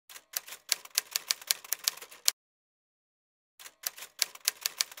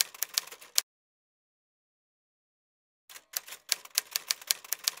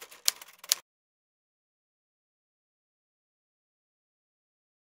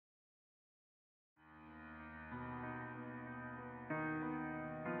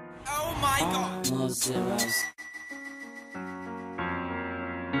More zeros.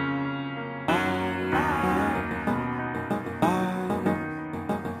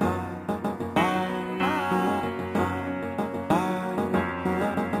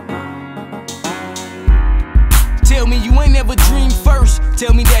 Tell me you ain't never dreamed first.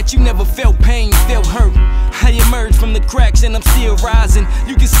 Tell me that you never felt pain, felt hurt. I emerged from the cracks and I'm still rising.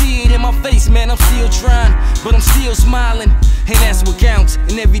 You can see it in my face, man, I'm still trying, but I'm still smiling, and that's what counts.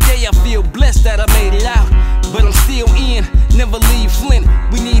 And every day I feel blessed that I made it out, but I'm still in, never leave Flint.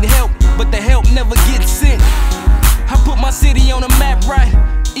 We need help, but the help never gets sent. I put my city on the map right,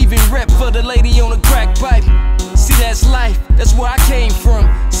 even rep for the lady on the crack pipe. See, that's life, that's where I came from.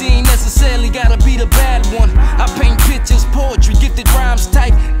 She ain't necessarily gotta be the bad one. I paint pictures, poetry, gifted rhymes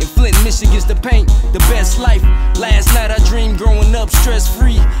tight. In Flint, Michigan's the paint, the best life. Last night I dreamed growing up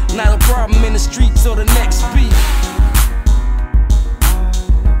stress-free. Not a problem in the streets or the next beat.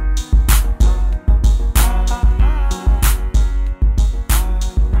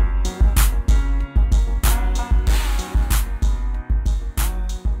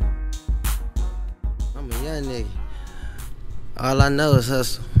 I'm a young nigga. All I know is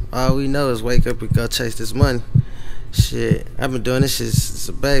hustle. All we know is wake up and go chase this money. Shit, I've been doing this shit since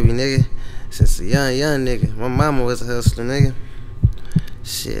a baby, nigga. Since a young nigga. My mama was a hustler, nigga.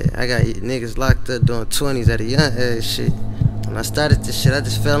 Shit, I got niggas locked up doing 20s at a young age, shit. When I started this shit, I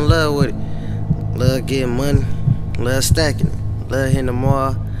just fell in love with it. Love getting money, love stacking it, love hitting the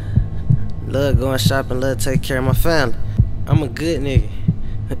mall, love going shopping, love taking care of my family. I'm a good nigga.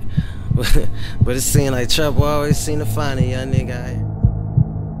 But it seemed like trouble always seem to find a young nigga out here.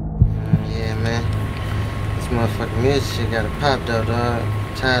 Yeah, man. This motherfucking music shit gotta pop though, dog.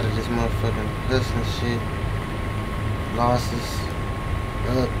 I'm tired of this motherfucking hustling shit. Losses.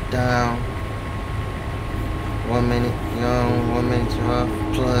 Up, down. 1 minute you on, 1 minute you off.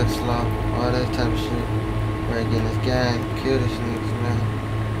 Plug, slow, all that type of shit. We're getting this guy, kill this niggas, man.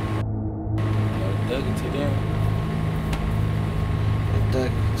 Dug it too down. They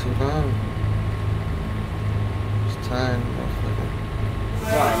dug it too long. It's time, motherfucker.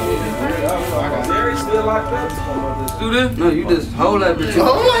 Still locked up? Do this? No, you just hold that bitch.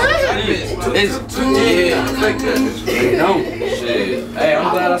 Hold that bitch. It's too They don't. Shit. Hey, I'm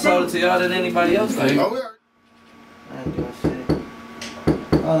glad I sold it to y'all than anybody else. Like. I ain't doing shit.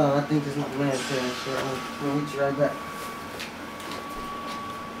 Hold on, I think this is my man saying shit. I'm gonna meet you right back.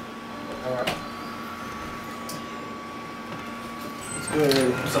 Alright. What's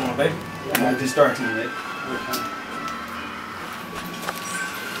good? What's up, my baby? I might just start tonight, baby.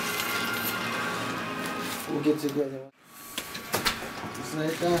 We'll get together. You say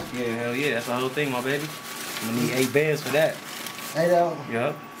that? Yeah, hell yeah. That's the whole thing, my baby. I'm gonna need 8 bands for that. 8 though?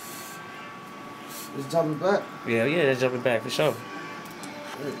 Yup. Just jumping back? Yeah, that's jumping back for sure.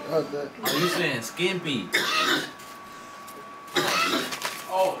 Okay. You saying skimpy?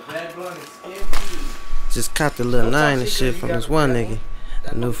 Oh, that blunt is skimpy. Just copped a little 9 and shit from this one nigga.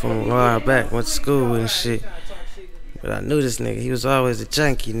 I knew from a while back, went to school with and shit. But I knew this nigga, he was always a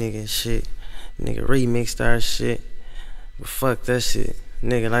junkie nigga and shit. Nigga remixed our shit. But fuck that shit.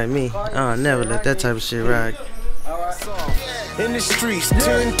 Nigga like me, I'll never let that type of shit ride. In the streets,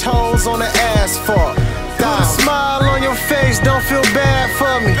 10 toes on the asphalt. Got a smile on your face, don't feel bad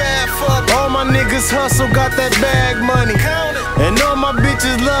for me. All my niggas hustle, got that bag money. And all my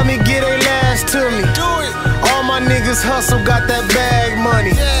bitches love me, get they last to me. All my niggas hustle, got that bag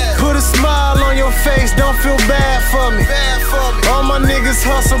money. Put a smile on your face, don't feel bad for me. All my niggas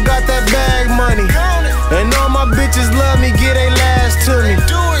hustle, got that bag money. And all my bitches love me, get they last to me.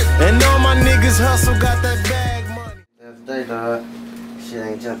 And all my niggas hustle, got that bag money. That's day, dog. Shit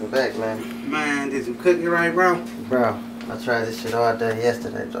ain't jumping back, man. Man, did you cook it right, bro? Bro, I tried this shit all day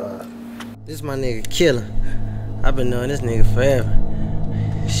yesterday, dog. This my nigga Killer. I've been knowing this nigga forever.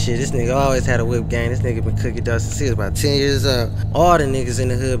 Shit, this nigga always had a whip gang. This nigga been cooking dope since he was about 10 years old. All the niggas in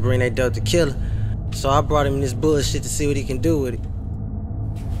the hood bring their dope to Killer. So I brought him this bullshit to see what he can do with it.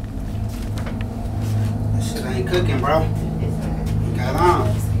 This shit ain't cooking, bro. You got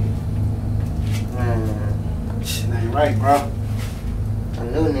on. Man, Shit ain't right, bro. I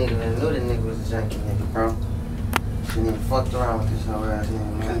knew the nigga was a junkie nigga, bro. Shouldn't even fucked around with this whole ass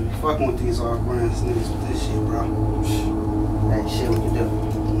nigga, man. Can't be fucking with these off-brand niggas with this shit, bro. Ain't shit we can do.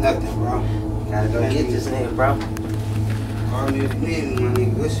 Nothing, bro. Gotta go get this nigga, bro. Call me if you need me, my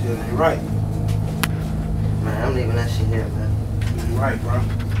nigga. This shit ain't right. Man, I'm leaving that shit here, man. Ain't right, bro.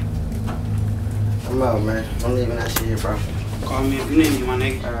 I'm out, man. I'm leaving that shit here, bro. Call me if you need me, my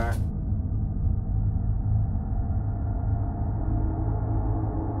nigga. Alright.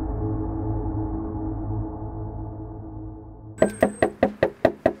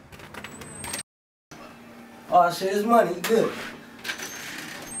 shit, it's money. You good?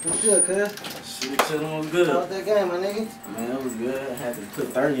 What's good, cuz? Shit, chillin' was good. How was that game, my nigga? Man, it was good. I had to put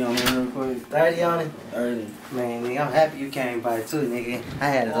 30 on it real quick. 30 on it? 30. Man, nigga, I'm happy you came by too, nigga. I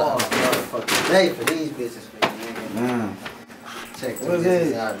had it all motherfucking day for these bitches, nigga. Man. Check the What's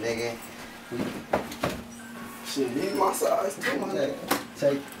bitches it? out, nigga. Shit, these my size too, my nigga.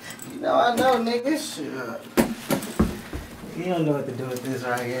 Take, you know, I know, nigga. Shit. You don't know what to do with this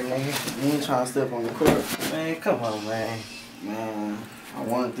right here, nigga. You ain't trying to step on the court. Man, come on, man. Man, I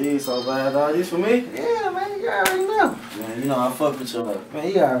want these so bad, dog. These for me? Yeah, man, you already know. Man, you know I fuck with y'all. Man,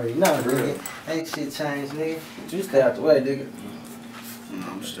 you already know, nigga. Ain't shit changed, nigga. You stay out the way, nigga.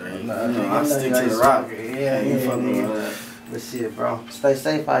 I'm straight. Nah, You know, nigga, I stick to the rock. Yeah, You fuck with nigga. that. But shit, bro. Stay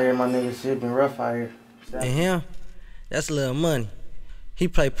safe out here, my nigga. Shit been rough out here. And him, that's a little money. He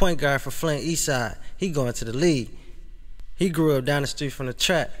played point guard for Flint Eastside. He going to the league. He grew up down the street from the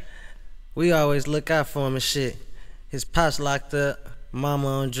track. We always look out for him and shit. His pops locked up, mama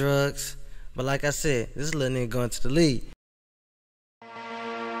on drugs. But like I said, this little nigga going to the league.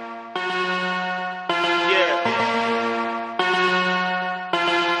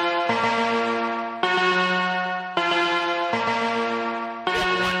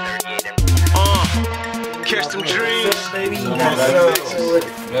 Catch them dreams. Baby, you got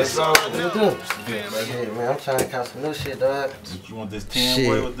That's all I do. Shit, man, I'm trying to count some new shit, dog. You want this 10 Shit,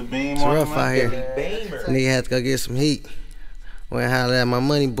 boy with the beam it's on rough him, out man? here. Nigga had to go get some heat. Went and holler at my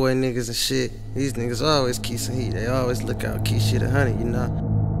money boy niggas and shit. These niggas always keep some heat. They always look out, keep shit 100, you know.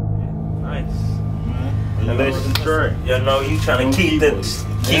 Nice. Unless you try. You know, you trying to keep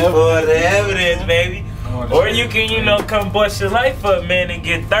all the evidence, baby. Or you can, you know, come bust your life up, man, and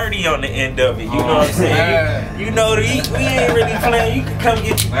get 30 on the end of it. You know what I'm saying? You know, we ain't really playing. You can come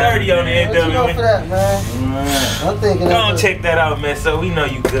get you 30 on the end of it, What you know for man. that, man? I'm thinking Go on, of check that out, man. So we know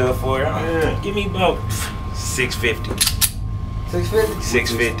you good for it. Give me about 650. 650?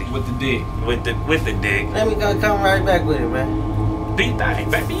 650 With the dick. with the dick. Let me go come right back with it, man. Big thing,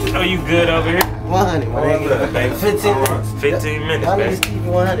 baby. You know you good over here. 100, my nigga. Baby. 15 minutes. 15 minutes, Y'all baby. niggas keep it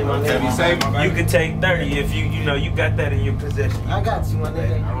 100, my nigga. You can take 30 if you know you got that in your possession. I got you, my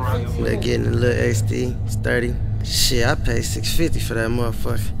nigga. They're getting a little HD, it's 30. Shit, I paid $650 for that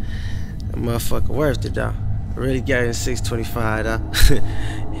motherfucker. That motherfucker worth it, though. I really got him $625,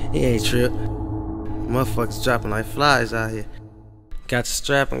 though. He ain't tripped. Motherfuckers dropping like flies out here. Got the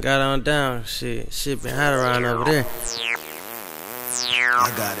strap and got on down. Shit been hot around over there. I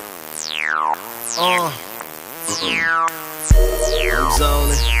got it. I'm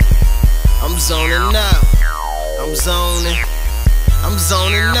zoning. I'm zoning now. I'm zoning. I'm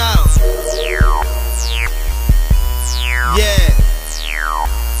zoning now. Yeah.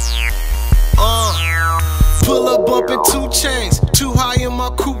 Pull up bumping 2 chains. Too high in my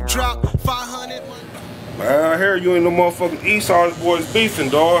coupe drop. 500. Man, I hear you and the motherfucking Eastside boys beefing,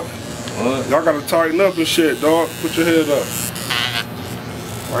 dog. Y'all gotta tighten up and shit, dog. Put your head up.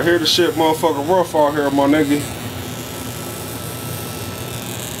 I hear the shit motherfucking rough out here, my nigga.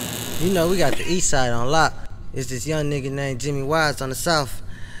 You know, we got the east side on lock. It's this young nigga named Jimmy Wise on the south.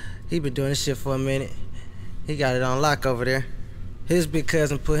 He been doing this shit for a minute. He got it on lock over there. His big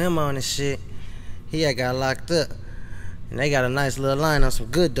cousin put him on this shit. He had got locked up. And they got a nice little line on some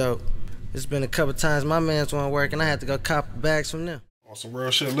good dope. It's been a couple times my mans won't work and I had to go cop bags from them. On some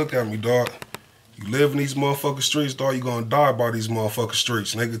real shit, look at me, dog. You live in these motherfucking streets, dog, you gonna die by these motherfucking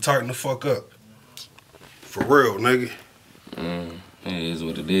streets. Nigga, tighten the fuck up. For real, nigga. It is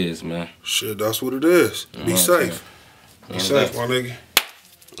what it is, man. Shit, that's what it is. Be safe. Be safe, my nigga.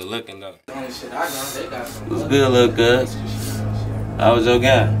 Good looking, though. Shit, I know they got some. What's good, little cuz? How was your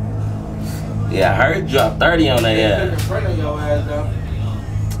guy? Yeah, I heard you dropped 30 on that ass. In front of your ass, though.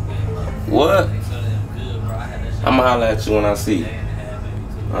 What? I'ma holler at you when I see you.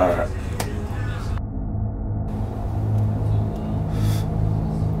 Alright.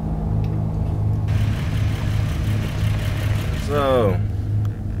 So,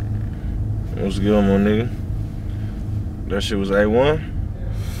 what's good, my nigga? That shit was A1?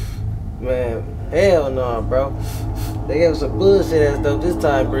 Man, hell no, bro. They gave us some bullshit ass dope this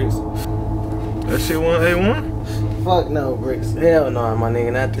time, Bricks. That shit wasn't A1? Fuck no, Bricks. Hell no, my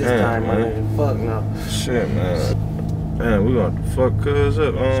nigga. Not this time, my man. nigga. Fuck no. Shit, man. Man, we gonna fuck cuz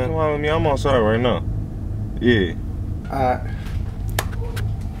up. Come on with me, I'm outside right now. Yeah. Alright.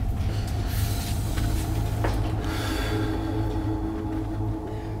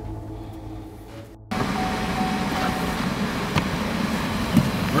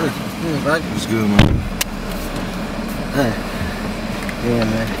 What's good, man? Hey. Yeah,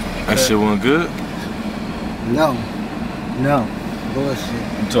 man. That shit wasn't good? No. No.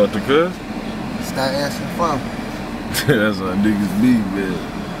 Bullshit. You talked to cuz? Start asking for him. That's how niggas be, man.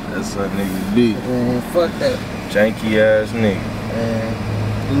 That's how niggas be. Man, fuck that. Janky ass nigga.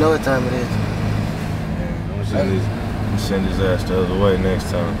 Man, you know what time it is. I'm send his ass the other way next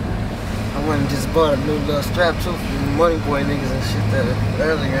time. I went and just bought a new little strap too from the Money Boy niggas and shit that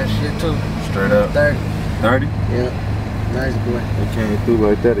earlier and shit too. Straight up. 30. 30? Yeah. Nice boy. They came through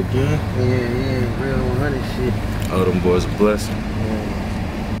like that again? Yeah, real 100 shit. Oh, them boys a blessing.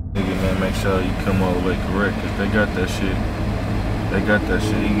 Yeah. Nigga, man, make sure you come all the way correct, cause they got that shit. They got that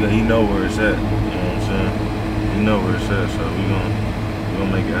shit. He know where it's at. You know what I'm saying? He know where it's at, so we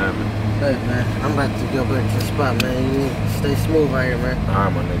gonna make it happen. Hey man, I'm about to go back to the spot, man. You need to stay smooth out here, man.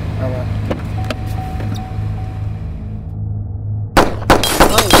 Alright, my nigga. Alright.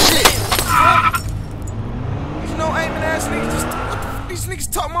 These niggas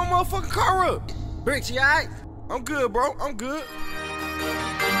talk my motherfucking car up. Bricks, you alright? I'm good, bro. I'm good.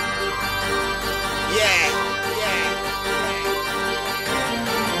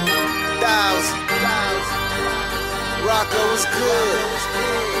 Dials. Rocco was good.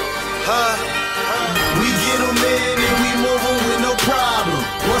 Huh? We get them in and we move them with no problem.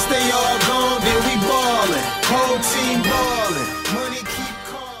 Once they all gone, then we ballin'. Whole team ballin'. Money keep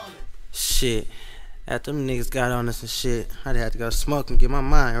calling. Shit. After them niggas got on us and shit, I'd have to go smoke and get my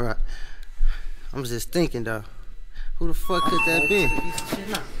mind right. I'm just thinking though, who the fuck could that be?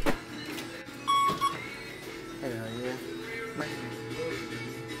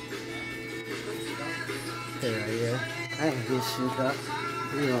 Hell yeah. I ain't good shit though.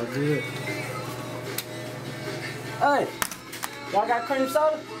 We all good. Hey, y'all got cream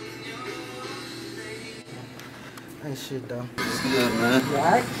soda? Ain't shit though. It's good, man. You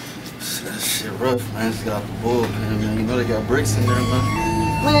alright? That shit rough, man. It's got the bullpen, man. You know they got bricks in there, man.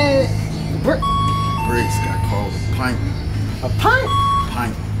 Man, Bricks got called a pint. A pint?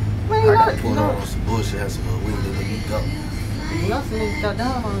 Pint. Man, I got pulled out on some bullshit. Had some weed to let me go. You know some niggas got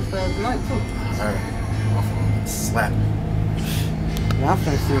down on us last night too. Alright. My phone slapping. Yeah, I'm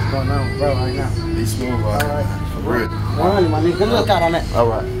finna see what's going on, bro, right now. Be smooth, alright. For real. 100, my nigga. Good look out on that.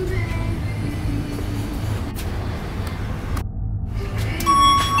 Alright.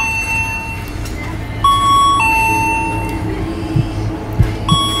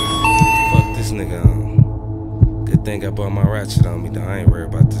 Good thing I bought my ratchet on me, though. I ain't worried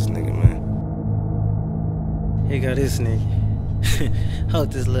about this nigga, man. Here go this nigga. Hope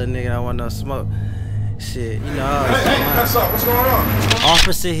this little nigga don't want no smoke. Shit, you know. Hey, what's up? What's going on?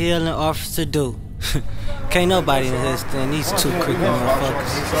 Officer Hill and Officer Do. Can't nobody in this thing. These two creepy motherfuckers.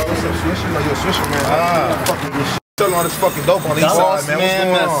 Selling all this fucking dope on the east side,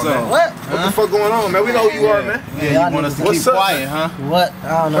 man. What's going on, man? What? What the fuck going on, man? We know who you are, man. Yeah, you want us to keep quiet, huh? What? I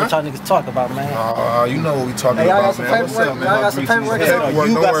don't know what y'all niggas talk about, man. You know what we talking Hey, y'all got about, some man. What's paperwork? up, man? Y'all got some paperwork? Don't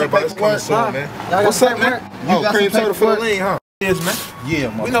worry about it. It's coming soon, man. What's up, man? You got cream soda for the lean, huh? Is, man. Yeah,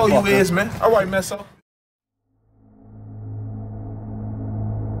 motherfucker. We know who you is, man. All right, Messo.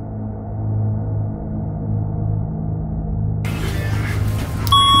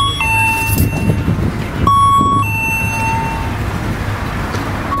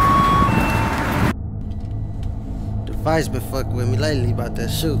 Vice been fucking with me lately about that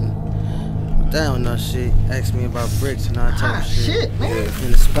shooting. They don't know shit. Ask me about bricks and all type of shit. Man. Yeah,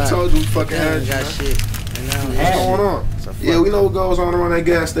 in the spot. I told you we fucking They had ain't you, got man. shit. And they don't What's have going shit. on? So Yeah, we know what goes on around that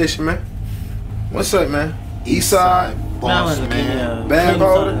gas station, man. What's up, man? East side, boss, man. Bag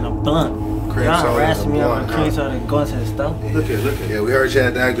holder. Blunt. Cream Y'all soda harassing and me a over blunt, cream huh? soda and going to the store. Look at. Yeah, we heard you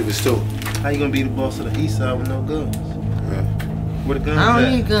had the activists too. How you gonna be the boss of the east side with no guns? Yeah. Where the guns I at?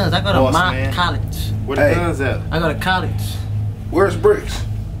 don't need guns. I go to Boss, my man. college. Where the guns at? I go to college. Where's Bricks?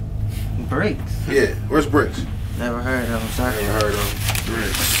 Bricks? Yeah, where's Bricks? Never heard of them, sir. Never heard of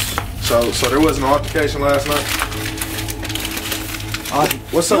him. So there wasn't an altercation last night?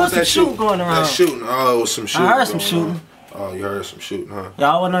 What's up with that shooting going around? That shooting. Oh, it was some shooting. I heard some going shooting. on. Oh, you heard some shooting, huh?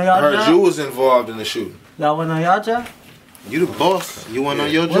 Y'all wanna know y'all I heard job? you was involved in the shooting. Y'all wanna know y'all job? You the boss. You wanna know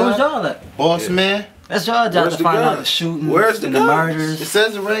your job? Where was y'all at? Boss man. That's y'all job Where's to the find out guns? the shootings Where's the and the guns? murders. It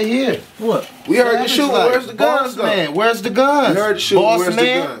says it right here. What? We heard the It's shooting. like, Where's the guns, boss though? man. Where's the guns? We heard the shooting. Boss Where's man.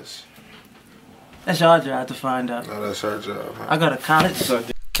 the guns? That's y'all job to find out. No, that's her job, huh? I go to college.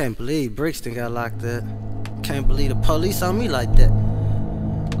 Can't believe Brixton got locked up. Can't believe the police on me like that.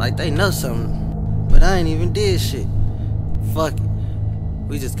 Like they know something. But I ain't even did shit. Fuck it.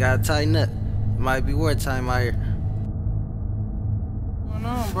 We just gotta tighten up. It might be wartime out here. What's going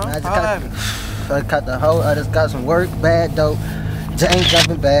on, bro? I just got the hoe. I just got some work, bad dope. Jane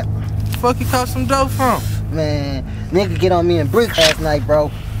jumping back. Fuck you caught some dope from? Man, nigga get on me in bricks last night, bro.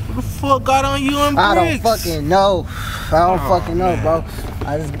 Who the fuck got on you in bricks? I don't fucking know. I don't fucking know, bro.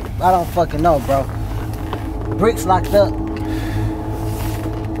 I don't fucking know, bro. Bricks locked up.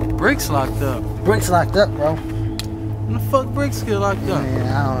 Bricks locked up. Bricks locked up, bro. When the fuck Bricks get locked up? Man,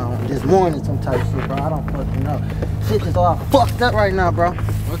 I don't know. This morning some type of shit, bro. I don't fucking know. Shit just all fucked up right now, bro.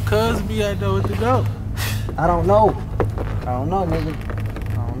 What cuz be out there with the dope? I don't know. I don't know, nigga.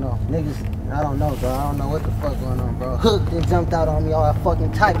 I don't know. Niggas, I don't know, bro. I don't know what the fuck going on, bro. Hook just jumped out on me, all that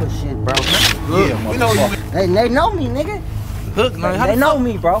fucking type of shit, bro. Yeah, we know you. They know me, nigga. Hook, man. They know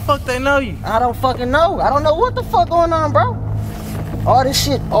me, bro. Fuck, they know you. I don't fucking know. I don't know what the fuck going on, bro. All this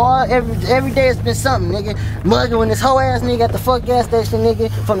shit, every day it's been something, nigga. Mugging when this hoe ass nigga at the fuck gas station, nigga.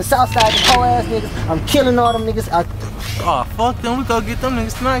 From the south side, this hoe ass niggas. I'm killing all them niggas. Oh, fuck them. We go get them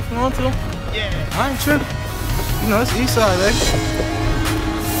niggas tonight if you want to. Yeah. I ain't tripping. You know, it's east side, baby.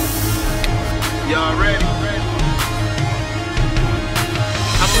 Y'all ready?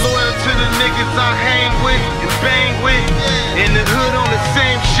 I'm loyal to the niggas I hang with and bang with. In the hood on the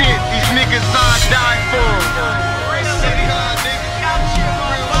same shit. These niggas I die for.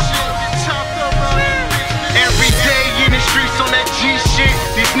 Every day in the streets on that G shit.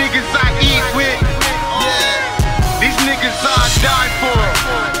 These niggas I eat with. These niggas I die for.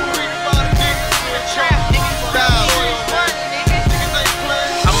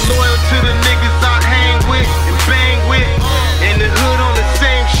 I'm loyal to the niggas I hang with and bang with. In the hood on the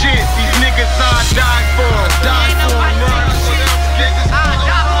same shit. These niggas I die for. Die for.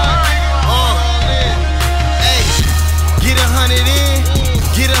 Hey, get 100 in,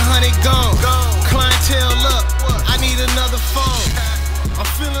 get 100 gone. Clientele up, I need another phone. I'm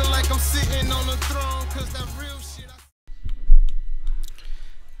feeling like I'm sitting on the throne, cause that real shit.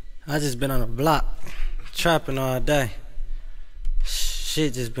 I just been on the block, trapping all day.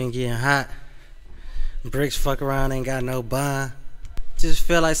 Shit just been getting hot. Bricks fuck around, ain't got no bond. Just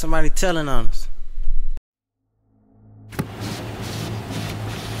feel like somebody telling on us.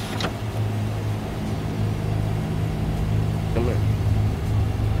 Come here.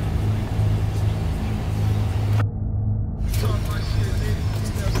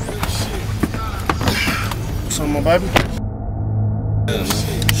 What's up, my baby?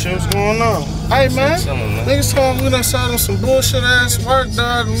 Shit, what's going on? Hey, man. Niggas told me we done shot on some bullshit ass work,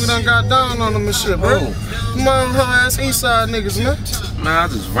 dog, and we done got down on them and shit, bro. Come on, hoe ass east side niggas, man. Man, I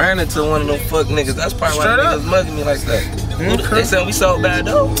just ran into one of them fuck niggas. That's probably why the niggas mugging me like that. Okay. They said we sold bad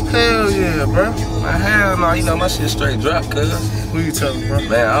though. Hell yeah, bro. Man, hell no, you know my shit straight drop, cuz. Who you telling, bro?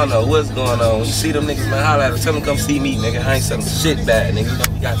 Man, I don't know what's going on. When you see them niggas, man, holla at them. Tell them come see me, nigga. I ain't selling shit bad, nigga. You know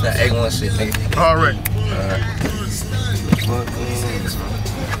we got that A1 shit, nigga. Alright.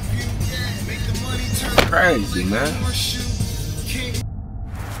 Crazy, man.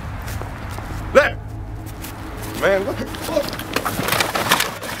 Let man, what the fuck?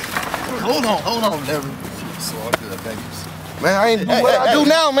 Hold on, Larry. So all good, thank you. Man, I ain't do what I do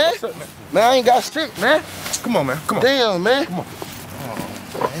now, man. Man, I ain't got strict, man. Come on, man. Come on. Damn, man. Come on.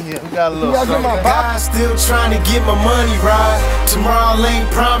 Yeah, we got a little something. God still trying to get my money right. Tomorrow ain't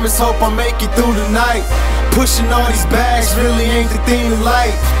promise, hope I make it through the night. Pushing all these bags really ain't the thing in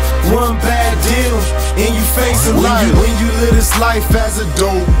life. One bad deal and you face a life. When you live this life as a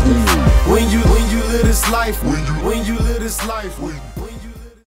dope. When you live this life. When you live this life.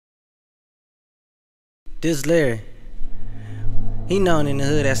 This Larry, he known in the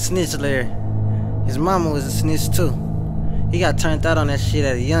hood as Snitch Larry. His mama was a snitch too. He got turned out on that shit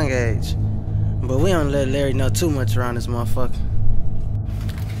at a young age. But we don't let Larry know too much around this motherfucker.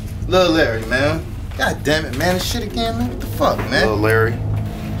 Little Larry, man. God damn it, man. This shit again, man. What the fuck, man? Little Larry.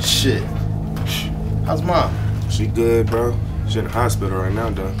 Shit. How's mom? She good, bro. She in the hospital right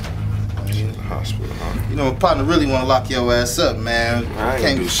now, though. She in the hospital, huh? You know, my partner really want to lock your ass up, man. I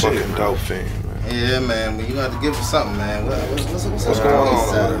ain't do shit, dope thing, man. Yeah, man, but you gonna have to give her something, man. What's going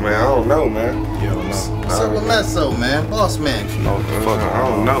on, man? I don't know, man. You don't know. What's up with Messo, man? Boss man. I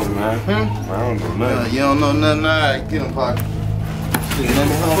don't know, man. I don't know nothing. You don't know nothing? Alright, get him, partner.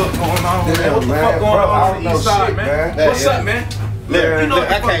 What's going on, man? What the fuck going on the east side, man? What's up, man? Larry, you know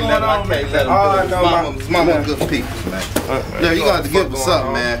I can't let him. His mama good people, man. Larry, you gonna have to give him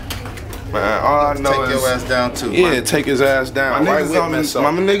something, man. Man, all I know take your ass down too. Yeah, man. take his ass down. My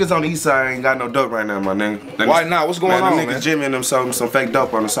niggas on the east side ain't got no dope right now, my nigga. Why not? What's going on, man? The niggas Jimmy and them some fake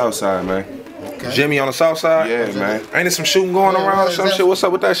dope on the south side, man. Okay. Jimmy on the south side? Yeah, man. Ain't there some shooting going around or some shit? What's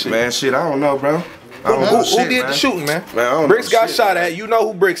up with that shit? Man, shit, I don't know, bro. Who did the shooting, man? Bricks got shot at. You know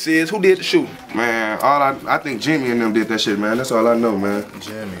who Bricks is. Who did the shooting? Man, I think Jimmy and them did that shit, man. That's all I know, man.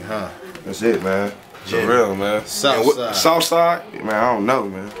 Jimmy, huh? That's it, man. Jimmy. For real, man. South side. South side? Man, I don't know,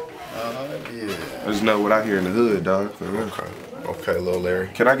 man. Yeah. I just know what I hear in the hood, dog. For real. Okay, little Larry.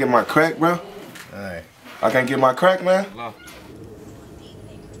 Can I get my crack, bro? Alright. I can't get my crack, man?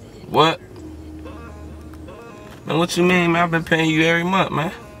 What? Man, what you mean, man? I've been paying you every month,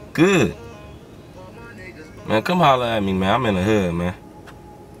 man. Good. Man, come holler at me, man. I'm in the hood, man.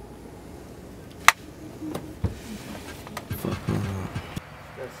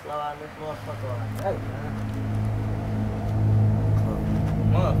 Let's slow out this motherfucker like that, man.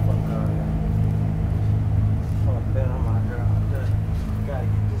 Motherfucker. Fuck that, I'm out here all day. Gotta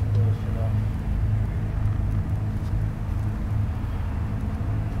get this bullshit off.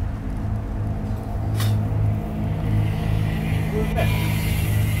 Who's that?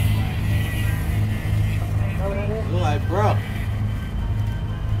 Know what that is? Look like bro.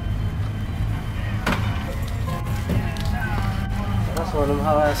 That's one of them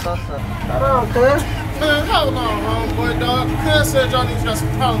hoe ass sauce. Hold on, cuz. Man, hold on, homeboy, dog. Cuz said y'all niggas got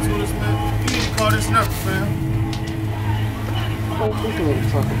some problems with us, man. You need to call this number, fam. What do you need to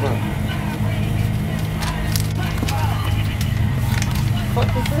talk about? What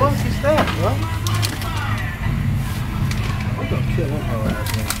the fuck is that, bro? We gonna kill them hoe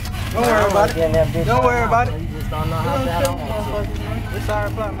ass niggas. Don't worry about it. Don't worry about it. You just don't know how bad I want to. It's our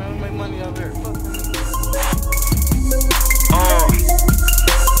plot, man. We make money over here. Fuck them.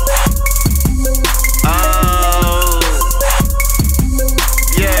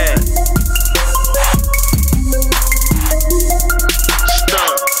 Yeah.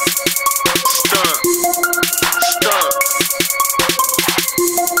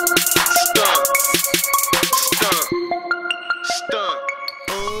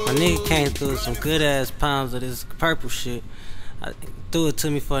 My nigga came through some good ass pounds of this purple shit. I threw it to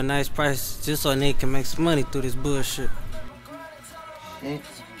me for a nice price just so a nigga can make some money through this bullshit. Shit.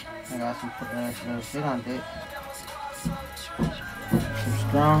 I got some little shit on deck. Some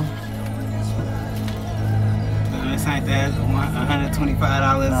strong. This ain't that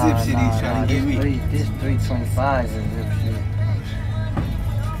 $125 zip shit he's trying to give me. This $325 is zip shit.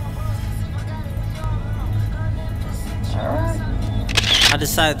 Alright. I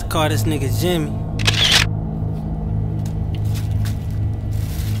decided to call this nigga Jimmy.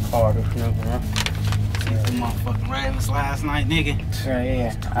 Call this nigga, huh? See some motherfucking Ravens last night, nigga. Sure,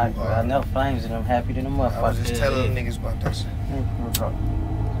 yeah. I know Flames and I'm happy to the motherfuckers. I was just telling them niggas about that shit. Talk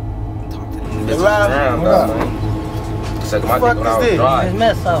What the fuck is this? It's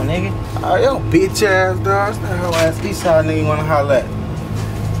Messo, nigga. Oh, yo, bitch ass, dog. That's that whole ass Eastside nigga wanna holler at.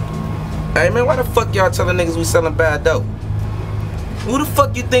 Hey, man, why the fuck y'all telling niggas we selling bad dope? Who the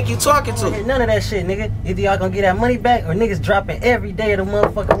fuck you think you talking to? None of that shit, nigga. Either y'all gonna get that money back or niggas dropping every day of the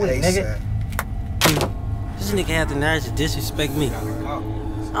motherfucking week, nigga. This nigga had the nerve to disrespect me.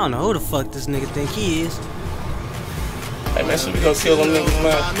 I don't know who the fuck this nigga think he is. Hey, man, should we go kill them niggas,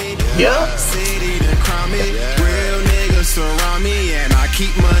 man? Yeah. Real niggas surround me and I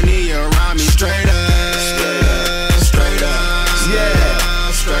keep money around me. Straight up, straight up,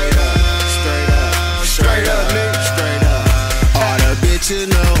 yeah, straight up, straight up, straight up, nigga, straight up. All the bitches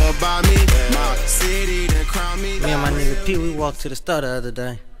know about me. My city, they crown me. Me and my nigga P, we walked to the store the other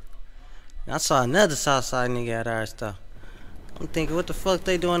day. I saw another Southside nigga at our store. I'm thinking, what the fuck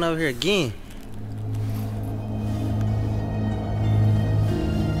they doing over here again?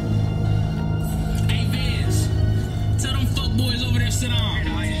 Boys over there, sit down.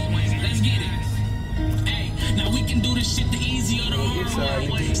 Let's get it. Hey, now we can do this shit the easy or the hard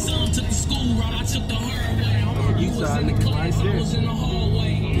way. Some took the school route, I took the hard way. You was in the class, I was in the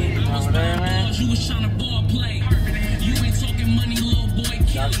hallway. I was playing balls, you was trying to ball play. You ain't talking money, little boy,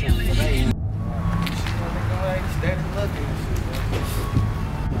 kill it.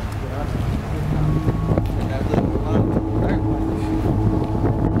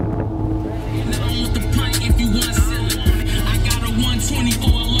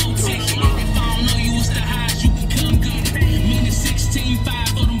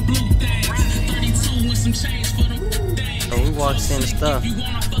 Walks in the stuff,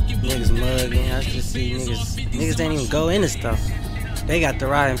 niggas mugging. I just see niggas ain't even go in the stuff. They got the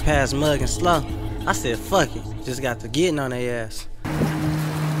riding past mugging slow. I said fuck it, just got the getting on their ass.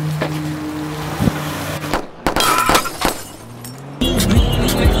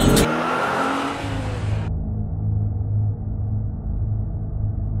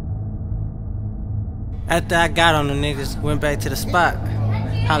 After I got on the niggas, went back to the spot,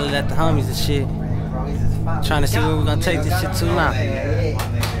 hollered at the homies and shit. Trying to see where we gonna take this shit to now. Went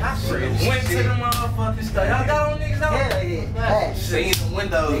to the motherfucking store. Y'all got on niggas out? Yeah. Seen some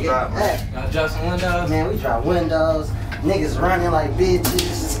windows drop. Y'all drop some windows? Man, we drop windows. Niggas running like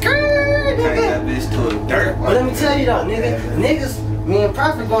bitches. Skirt, nigga. That bitch to the dirt. But let me tell you though, niggas, me and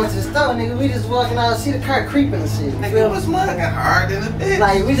Prophet going to the store, nigga, we just walking out, see the car creeping and shit. Nigga, it was mugging hard in the bitch.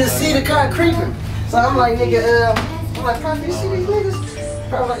 Like, we just see the car creeping. So I'm like, nigga, I'm like, Prophet, you see these niggas?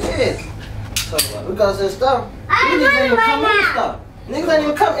 Prophet like, yeah. So we go to the store. Niggas ain't even come in the store. Niggas ain't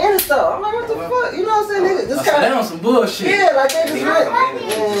even come in the store. I'm like, what the fuck? You know what I'm saying, niggas? This kind of on some bullshit. Yeah, like they just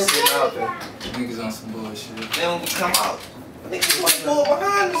Niggas on some bullshit. They don't come out. Niggas must pull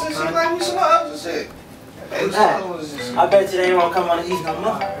behind us and shit like we some other shit. I bet you they ain't wanna come on the East no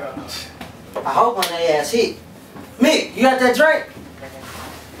more. I hope on their ass hit. Mick, you got that drink?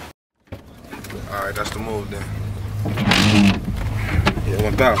 Alright, that's the move then. Yeah,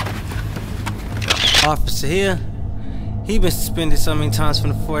 1,000. Officer here, he been suspended so many times from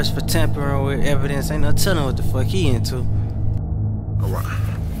the force for tampering with evidence. Ain't no telling what the fuck he into. Alright.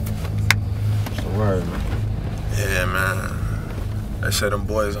 What's the word, man? Yeah, man. They say them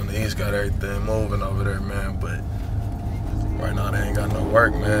boys on the East got everything moving over there, man, but right now they ain't got no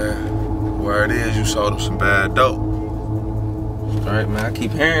work, man. Where it is, you sold them some bad dope. Alright, man, I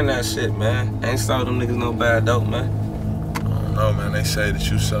keep hearing that shit, man. Ain't sold them niggas no bad dope, man. I don't know, man. They say that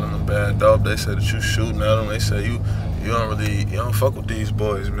you selling them bad dope. They say that you shooting at them. They say you don't fuck with these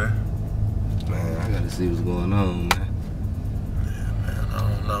boys, man. Man, I gotta see what's going on, man. Yeah, man, I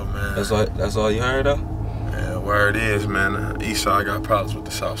don't know, man. That's all you heard, though? Yeah, where it is, man, the East Side got problems with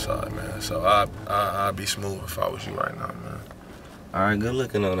the South Side, man. So I'd be smooth if I was you right now, man. All right, good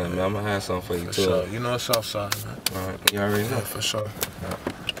looking on that, man. I'm gonna have something for you, For too. sure. You know it's South Side, man. All right, you already know. Yeah, for sure.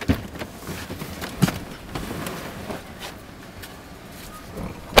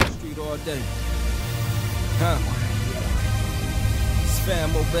 Street all day. Huh? It's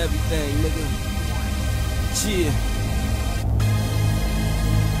fam over everything, nigga. Cheer.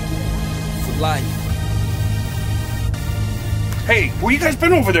 For life. Hey, where you guys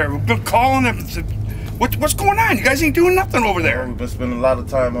been over there? We've been calling them. What's going on? You guys ain't doing nothing over there. We've been spending a lot of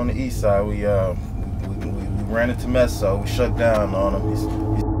time on the East Side. We ran into Messo. We shut down on him. He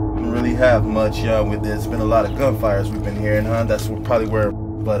didn't really have much. There's been a lot of gunfires we've been hearing, huh? That's probably where.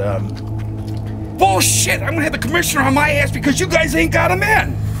 But bullshit! I'm gonna have the commissioner on my ass because you guys ain't got him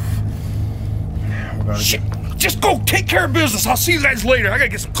in. Shit! Just go take care of business. I'll see you guys later. I gotta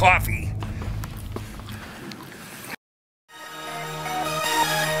get some coffee.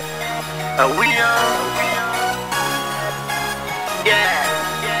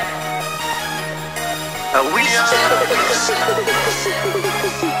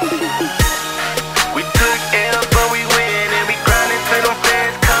 We We took L, but we win, and we grinding till them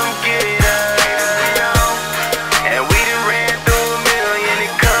fans come get us. And we done ran through 1 million, it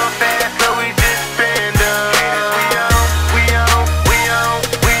come fast, so we just spend them. We on.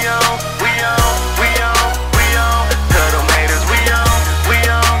 Tell them haters, we on.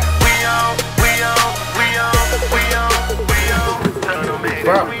 Tell them haters,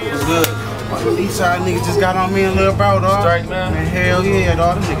 Bro, what's good? These side niggas just got on me and little bro, dog. Straight, man. Man, hell yeah,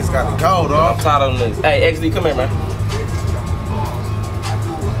 dog. Them niggas got to go, dog. I'm tired of them niggas. Hey, XD, come here, man.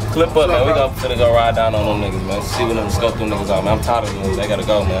 Clip up, man. We finna go ride down on them niggas, man. See what them scope them niggas are, man. I'm tired of them niggas. They gotta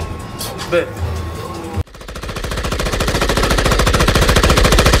go, man. Bet.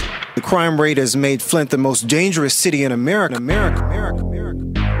 The crime rate has made Flint the most dangerous city in America.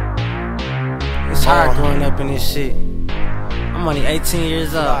 It's hard growing up in this shit. I'm only 18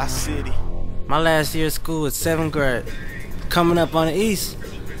 years old. My last year of school was 7th grade. Coming up on the East,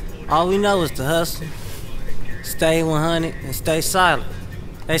 all we know is to hustle, stay 100, and stay silent.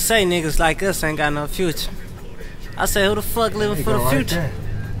 They say niggas like us ain't got no future. I say, who the fuck living for the future?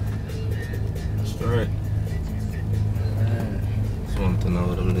 That's right. Just wanted to know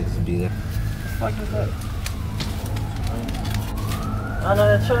what them niggas be there. What the fuck is that? I know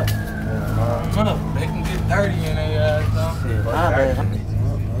that truck. No, they can get dirty in their ass, though.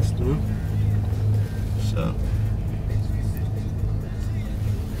 That's true. So.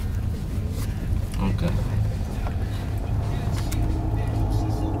 Okay.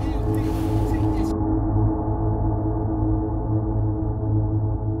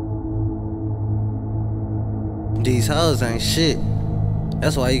 These hoes ain't shit.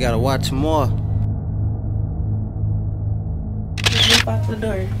 That's why you gotta watch them more. Just out the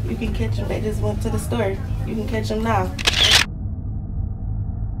door. You can catch them. They just went to the store. You can catch them now.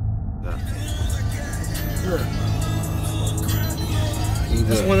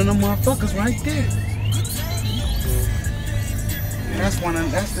 That's one of them motherfuckers right there.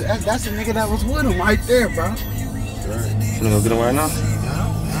 That's the nigga that was with him right there, bro. Right. You gonna go get him right now?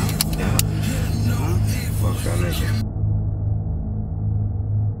 Yeah. Fuck that nigga.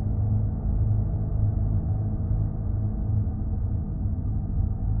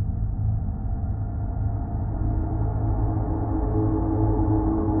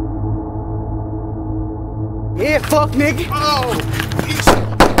 Yeah, fuck nigga. Oh.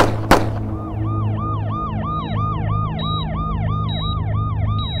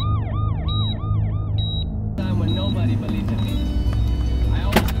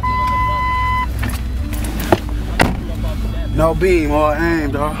 beam, all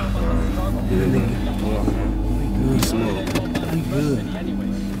aim, dog. Yeah, nigga. Good smoke. We good.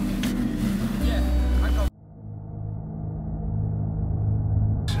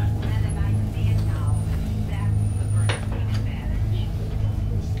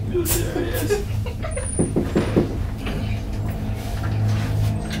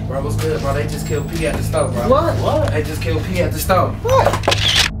 Bro, what's good, bro? They just killed P at the stove, bro. What? They just killed P at the stove. What?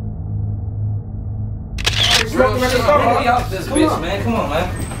 Real shit. We off this bitch, man. Come on, man.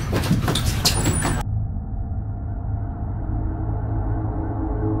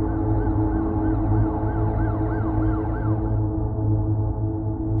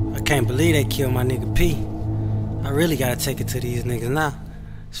 I can't believe they killed my nigga P. I really gotta take it to these niggas now.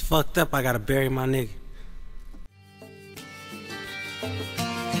 It's fucked up, I gotta bury my nigga.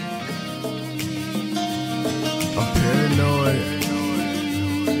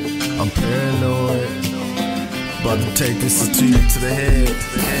 I'm paranoid. About to take this to you to the head.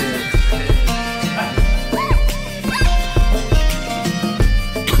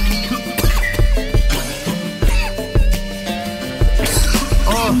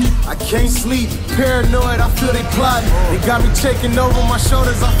 I can't sleep, paranoid, I feel they plotting. They got me checking over my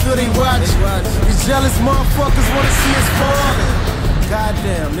shoulders, I feel they watching. These jealous motherfuckers wanna see us fall.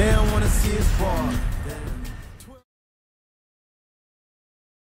 Goddamn, they don't wanna see us fall.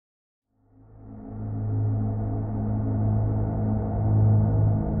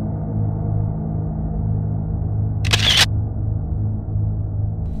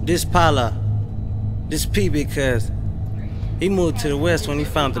 This Pala, this P because he moved to the West when he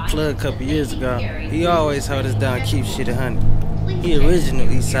found the plug a couple years ago. He always held us down, keep shit 100. He original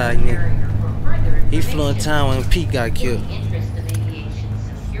Eastside nigga. He flew in town when Pete got killed.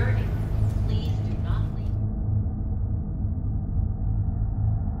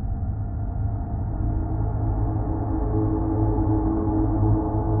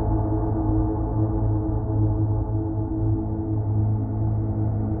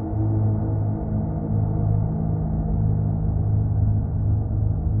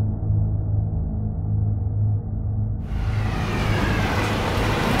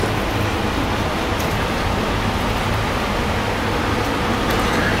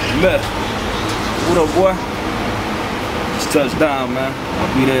 Messo. What up, boy? Just touched down, man.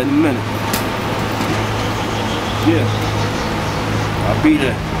 I'll be there in a minute. Yeah. I'll be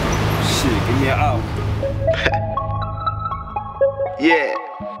there. Shit, give me an hour. Yeah.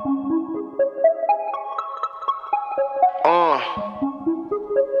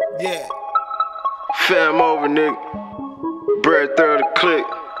 Yeah. Fam over, nigga. Bread third of click.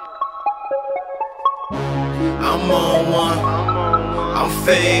 I'm on one. I'm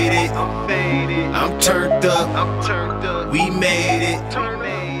faded. I'm turned up. We made it.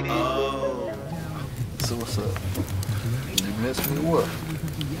 So what's up? You miss me or what?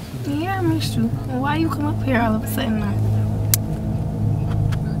 Yeah, I missed you. Why you come up here all of a sudden now?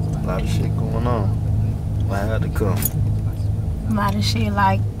 A lot of shit going on. I had to come. A lot of shit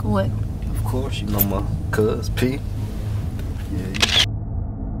like what? Of course, you know my cuz P. Yeah,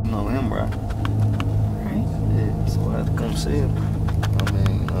 you know him, right? Right. Yeah, so I had to come see him. I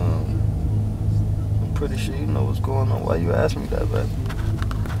mean, I'm pretty sure you know what's going on. Why you ask me that, baby?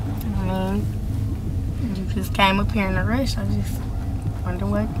 I mean, you just came up here in a rush. I just wonder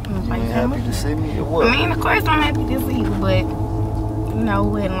what. You ain't happy to see me or what? I mean, of course I'm happy to see you, but you know, it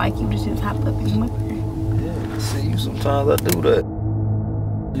wasn't like you to just hop up and come up here. Yeah, see you sometimes I do that.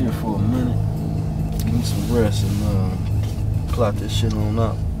 Here for a minute. Give me some rest and plot this shit on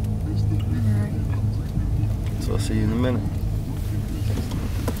up. So I'll see you in a minute.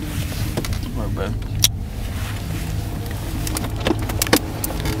 All right, baby.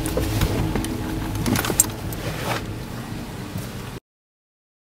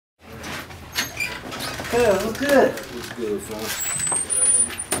 Good, what's good? What's good, fam?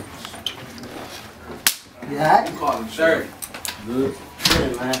 Yeah, You call him Tshirt. Good.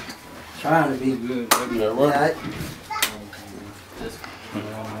 good, man. Trying to be Good. Yeah,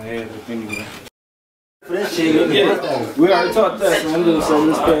 for that shit, Yeah. We already talked that, so I'm gonna say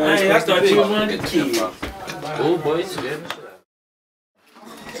let's pay. Hey, I thought you was one of the kids. Oh, boys, yeah.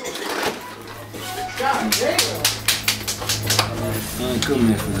 I ain't coming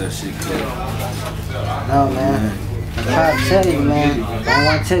here for that shit, kid. No, man. I tried to tell you, man. I don't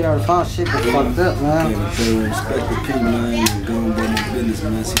want to tell you all the phone shit, but fucked up, man. Yeah, but they respect the people, man. You go and get my business,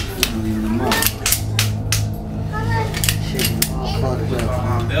 man. See, you know, in the morning. Shit, fucked up,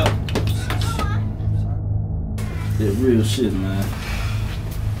 man. Yeah, real shit, man.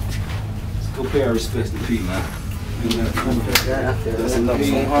 Let's go pay our respects to Pete, man. That's enough,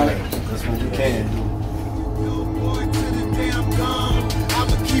 so hard. That's what we can.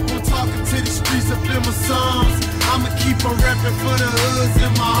 for Psalms. I'ma keep on rapping for the hoods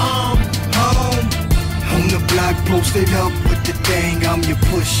in my home. On the block, posted up with the thing, I'm your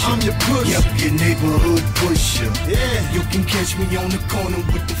pusher. I'm your pusher. Yep, your neighborhood pusher. Yeah. You can catch me on the corner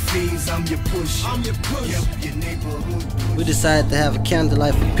with the fiends, I'm your pusher. I'm your pusher. Yep, your neighborhood pusher. We decided to have a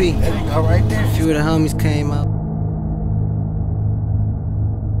candlelight for P. There you go, right there. A few of the homies came out.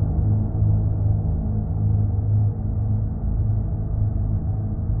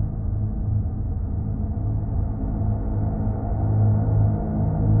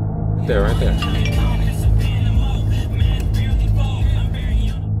 There, right there.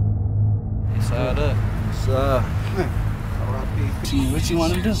 Side up. Side. See what you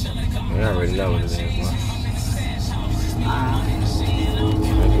want to do. I already know what it is, man.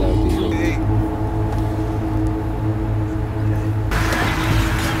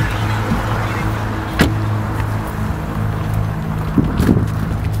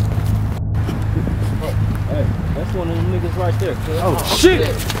 Hey, that's one of them niggas right there. Oh,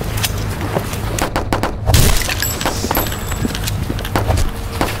 shit!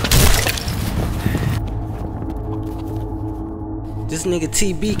 This nigga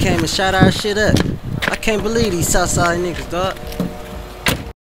TB came and shot our shit up. I can't believe these Southside niggas, dog.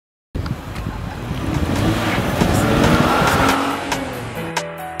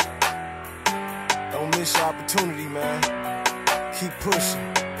 Don't miss your opportunity, man. Keep pushing.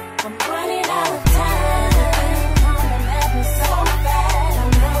 I'm running out of time. Coming at me so fast.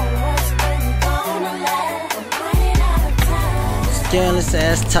 Don't know what's really gonna last. I'm running out of time. Scandalous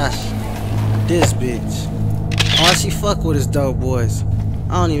ass Tasha. This bitch. All she fuck with is dope boys.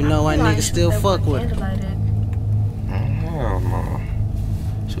 I don't even know why niggas still fuck with her. Hell no.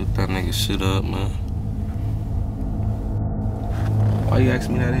 Shoot that nigga shit up, man. Why you ask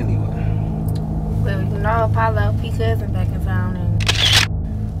me that anyway? Well, you know Apollo, P cousin back in town, and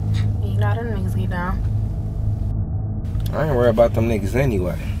you know them niggas get down. I ain't worried about them niggas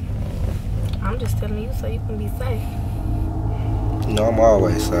anyway. I'm just telling you so you can be safe. You know I'm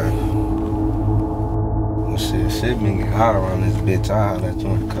always safe. Well, shit been getting hot around this bitch. I'll holler at you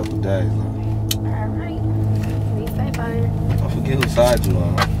in a couple days. Alright. Be safe out here. Don't forget whose side you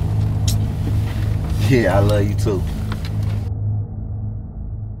on. Yeah, I love you too.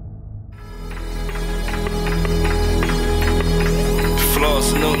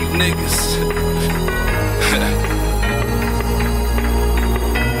 Flossing on you niggas.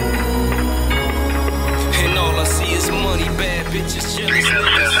 And all I see is money, bad bitches, jealous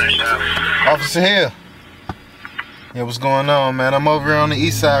niggas. Officer Hill. Yeah, what's going on, man? I'm over here on the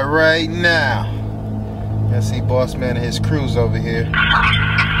east side right now. I see Boss Man and his crews over here.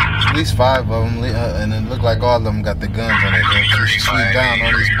 There's at least 5 of them, and it look like all of them got the guns on their head. You should sweep down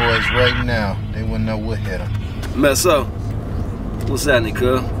on these boys right now. They wouldn't know what hit them. Messo, what's happening,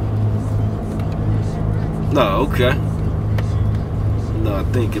 cuz? No, okay. No, I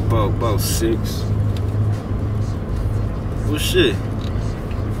think about 6. Well, shit.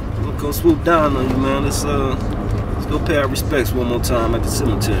 I'm gonna swoop down on you, man. Let's go pay our respects one more time at the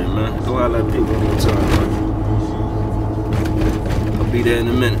cemetery, man. Go holler at people one more time, man. I'll be there in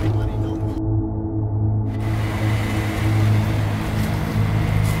a minute.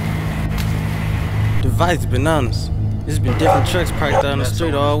 The vice bananas. There's been different trucks parked out on the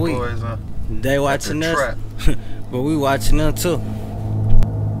street all week. They watching us, but we watching them too.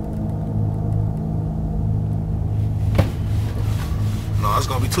 No, it's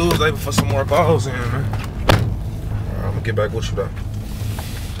gonna be Tuesday before some more balls in, man. I'm gonna get back with you though.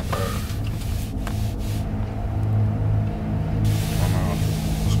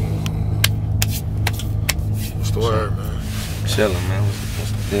 What's the word, man? Chillin', man.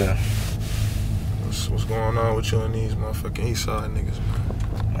 What's the deal? What's going on with you and these motherfucking east side niggas, man?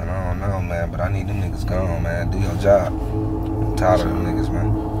 Man, I don't know, man, but I need them niggas gone, man. Do your job. I'm tired of them niggas,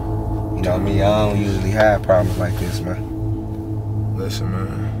 man. You know me, I don't usually have problems like this, man. Listen,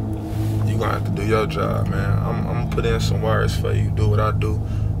 man, you gonna have to do your job, man. I'm gonna put in some wires for you, do what I do,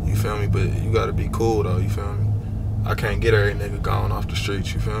 you feel me? But you gotta be cool though, you feel me? I can't get every nigga gone off the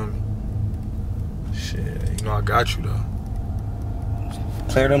streets, you feel me? Shit, you know I got you though.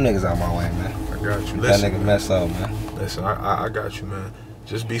 Clear them niggas out my way, man. I got you. That nigga Messo, man. Listen, I got you, man.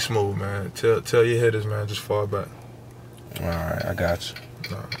 Just be smooth, man. Tell your hitters, man, just fall back. Alright, I got you.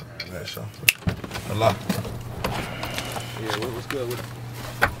 Alright, that's all. Allah. Yeah, what's good with it?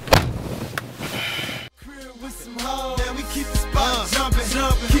 Man, we keep the spot jumping,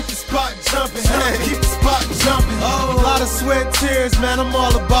 keep the spot jumping, keep the spot jumping. A lot of sweat, tears, man, I'm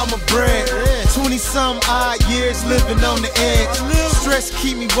all about my bread. 20-some odd years living on the edge. Stress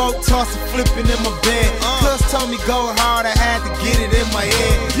keep me woke, tossing, flipping in my bed. Cuz told me go hard, I had to get it in my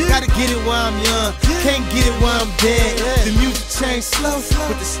head. Gotta get it while I'm young, can't get it while I'm dead. The music changed slow,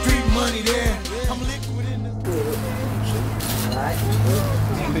 but the street money there. I'm liquid in the.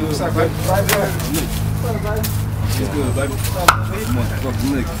 What's up, baby? Right there. It's good, baby.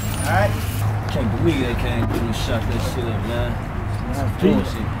 Motherfucking nigga. Alright. Can't believe they came through and shot that shit up, man. That's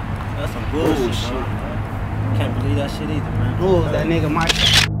bullshit. That's some bullshit. Can't believe that shit either, man. Bull, that nigga Mike.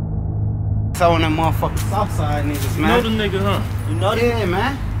 So on them motherfucking Southside niggas, man. You know the nigga, huh? You know them? Yeah,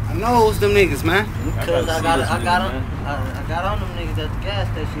 man. I know who's them niggas, man. Because I got on them niggas at the gas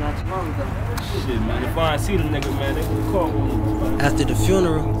station not too long ago. Shit, man. If I see the nigga, man, they would call me. After the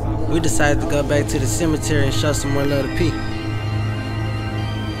funeral, we decided to go back to the cemetery and show some more love to P.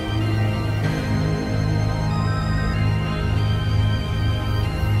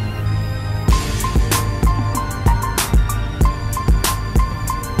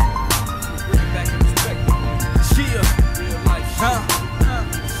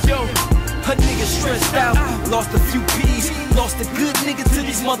 Lost a few P's, lost a good nigga to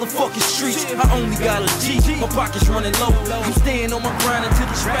these motherfucking streets. I only got a G, my pockets running low. I'm staying on my grind until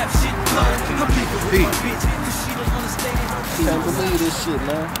this rap shit blow. I'm beefing with my bitch, cause she don't understand. Can't believe this shit,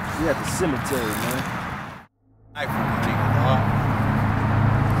 man. We at the cemetery, man.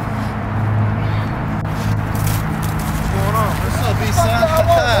 What's going on? What's up,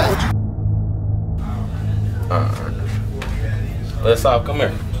 B-side? Let's all come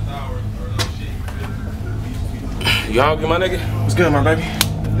here. You hungry, my nigga? What's good, my baby?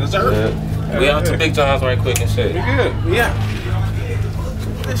 Yes, sir. Yeah. We out to Big John's right quick and shit. We good. Yeah.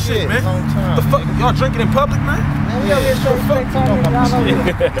 This shit, man. The fuck? Y'all drinking in public, man? We out here showing fake time.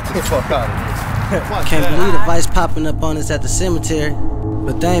 Get the fuck out of here. Can't believe the Vice popping up on us at the cemetery,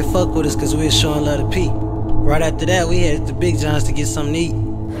 but they ain't fuck with us cause we was showing love to P. Right after that, we headed to Big John's to get something to eat.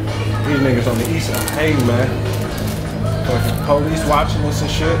 These niggas on the east side. Hey, man. Fucking police watching us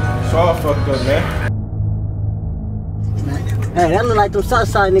and shit. It's all fucked up, man. Hey, that look like them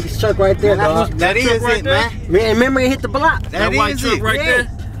Southside niggas truck right there, dog. That is it, man. Remember it hit the block. That white truck right there.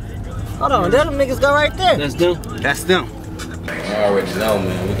 Hold on, there them niggas go right there. That's them. That's them. I already know,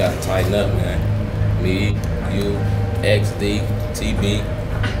 man. We gotta tighten up, man. Me, you, XD, TB.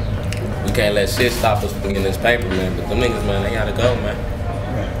 We can't let shit stop us from getting this paper, man. But them niggas, man, they gotta go, man.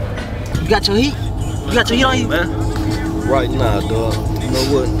 You got your heat? You got your heat on you? Man. Right now, dog. You know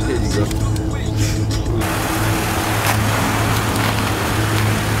what? Here you go.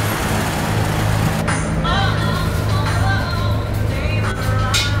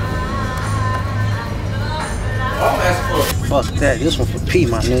 Fuck that, this one for P,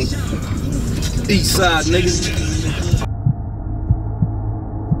 my nigga. East side, niggas.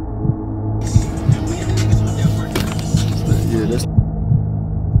 Yeah, that's.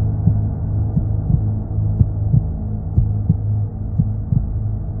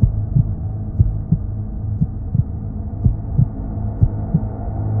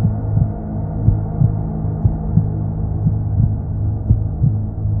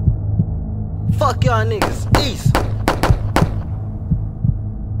 Fuck y'all niggas, East.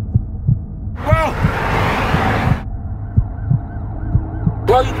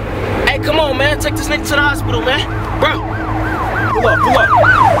 Bro, hey, come on, man. Take this nigga to the hospital, man. Bro. Pull up, pull up.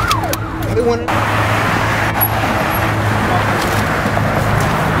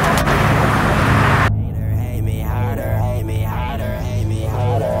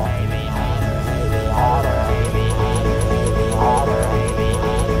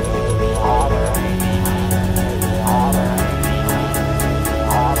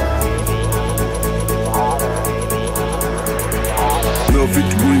 Love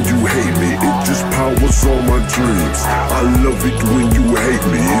it when you hate me, it just powers all my dreams. I love it when you hate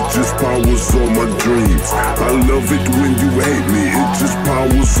me, it just powers all my dreams. I love it when you hate me, it just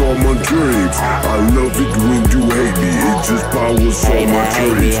powers all my dreams. I love it when you hate me, it just powers all my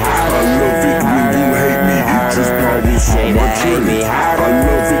dreams. I love it when you hate me, it just powers all my dreams. I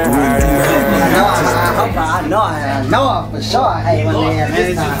love it when you hate me. I know for sure I hate one nigga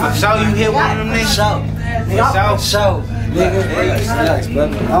this time. For sure you hit one of them niggas? For sure. Nigga, relax,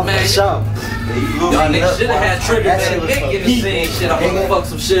 brother. I'm for sure. Y'all niggas should have had Trigger and Nick in the scene. Shit, I'm gonna fuck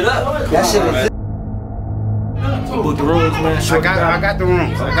some shit up. That shit was. Book the rooms, man. I got the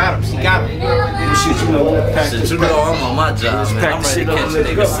rooms. I got them. She got them. Shit, you know, we'll pack Shit, you know I'm on my job, man. I'm ready to catch a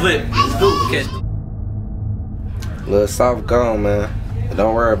nigga slip. Lil South gone, man. But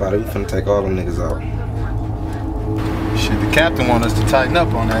don't worry about it. We finna take all them niggas out. Shit, the captain want us to tighten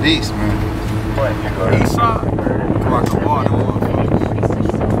up on that east, man. East side. Rock the water,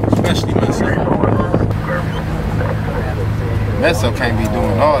 motherfuckers. Especially Messo. Messo can't be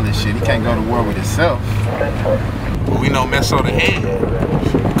doing all this shit. He can't go to war with himself. Well, we know Messo the head.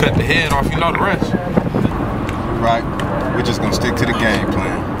 Cut the head off, you know the rest. Right. We're just gonna stick to the game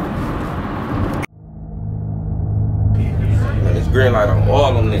plan. Man, it's green light on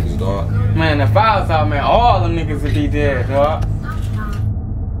all them niggas, dog. Man, if I was out, man, all them niggas would be dead, dog.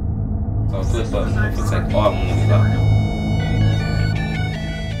 So flip up, man. We'll take all them niggas out.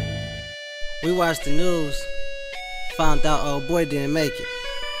 We watched the news, found out old boy didn't make it.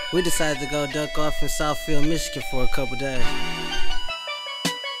 We decided to go duck off in Southfield, Michigan for a couple days.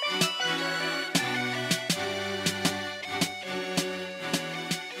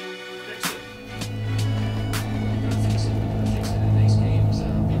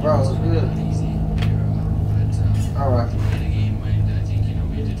 Bro, what's good? Alright.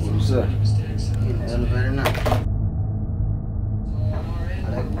 What's up? In the elevator now.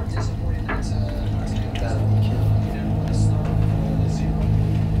 Gotta be killed.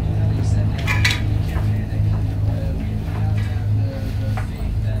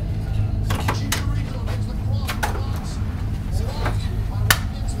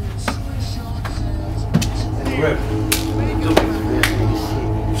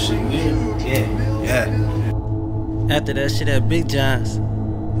 After that shit at Big John's,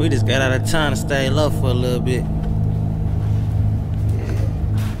 we just got out of town and stayed low for a little bit.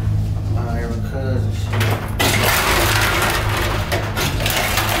 My Aaron cousin shit.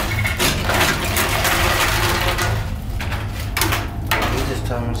 He just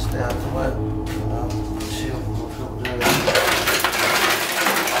told me to stay out the way. Chill for a couple days.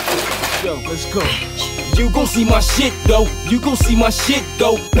 Yo, let's go. You gon' see my shit though. You gon' see my shit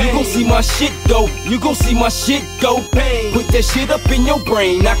go. You gon' see my shit go. You gon' see my shit go. Put that shit up in your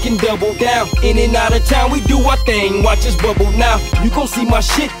brain. I can double down. In and out of town, we do our thing. Watch us bubble now. You gon' see my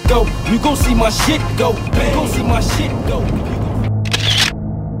shit go. You gon' see my shit go. You gon' see my shit go.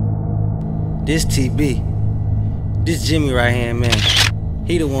 This TB. This Jimmy right here, man.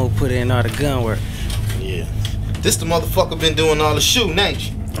 He the one who put in all the gun work. Yeah. This the motherfucker been doing all the shooting, ain't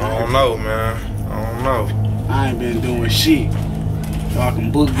you? I don't know, man. I don't know. I ain't been doing shit. Y'all can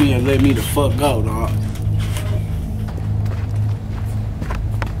book me and let me the fuck go, dog.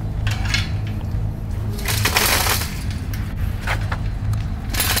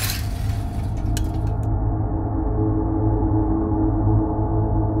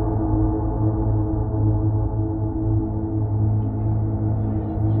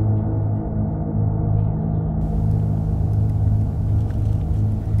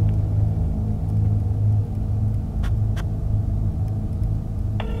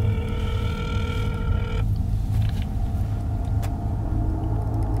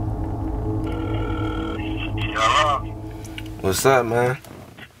 What's up, man?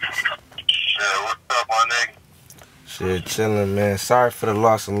 Shit, what's up, my nigga? Shit, chillin', man. Sorry for the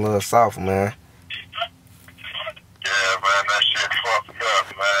loss in Lil South, man. Yeah, man, that shit fucked up,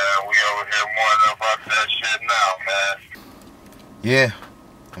 man. We over here mourning about that shit now, man. Yeah,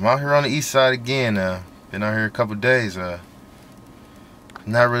 I'm out here on the east side again now. Been out here a couple days. Not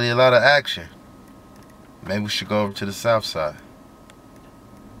really a lot of action. Maybe we should go over to the south side.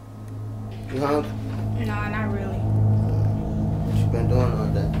 You hungry? No, not really. What you been doing all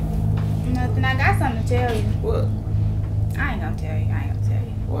day? Nothing. I got something to tell you. What? I ain't gonna tell you. I ain't gonna tell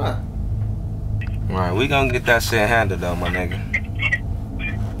you. Why? Alright, we gonna get that shit handled though, my nigga.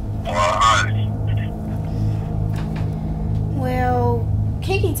 Well,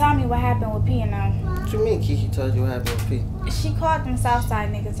 Kiki told me what happened with P and them. What you mean Kiki told you what happened with P? She called them Southside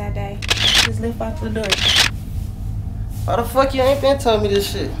niggas that day. Just lift off the door. Why the fuck you ain't been telling me this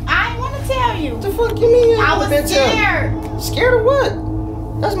shit? I ain't wanna tell you. What the fuck you mean you ain't I was been telling scared. me? Scared of what?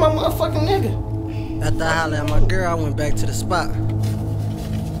 That's my motherfucking nigga. After I hollered at my girl, I went back to the spot.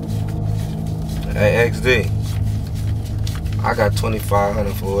 Hey, XD. I got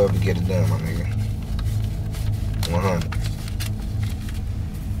 2,500 for whoever get it done, my nigga. 100.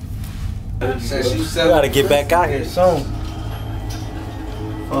 Since you We gotta get back out here soon.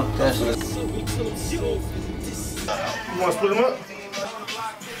 Fuck that shit. You wanna split them up?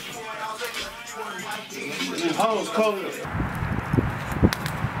 These hoes cold.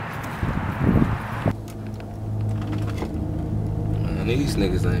 Man, these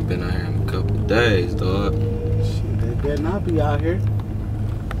niggas ain't been out here in a couple days, dog. Shit, they better not be out here.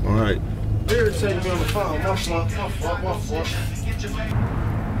 Alright. Irritating me on the phone. My fault.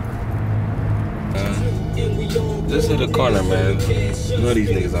 This is the corner, man. You know these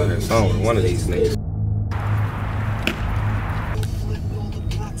niggas out here. Somewhere. One of these niggas.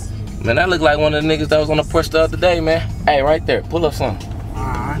 Man, that look like one of the niggas that was on the porch the other day, man. Hey, right there. Pull up something.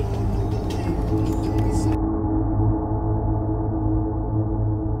 Alright.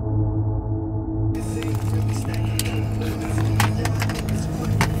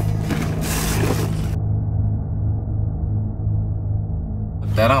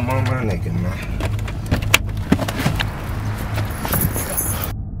 that I'm on my nigga, man.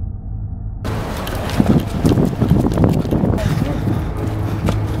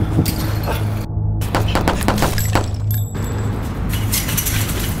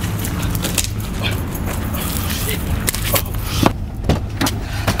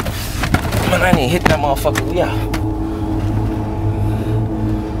 Man, I didn't hit that motherfucker. Yeah.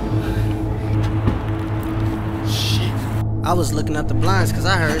 I was looking at the blinds because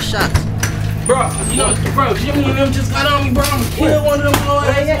I heard shots. Bro, Jimmy and them just got on me, bro. I'm gonna kill one of them little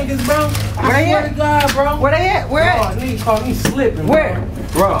ass niggas, bro. I swear to God, bro. Where they at? Where at? Nigga caught me slipping, Where?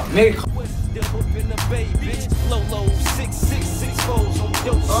 Bro, nigga.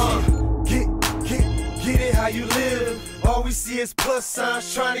 Get it how you live. All we see is plus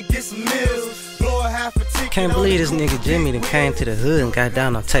signs trying to get some meals. Blow a half a ticket. Can't believe this nigga Jimmy done came to the hood and got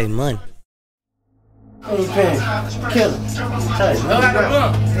down on take money. Kill him.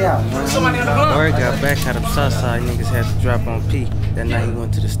 Yeah. Word got back how them Southside niggas had to drop on P that night he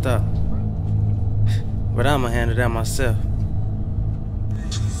went to the stop. But I'ma handle that myself.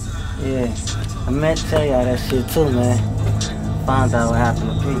 Yeah, I meant to tell y'all that shit too, man. Found out what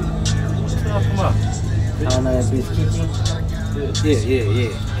happened to Pete. Come on. I don't know that bitch Kiki?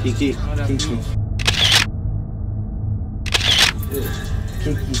 Yeah. Kiki.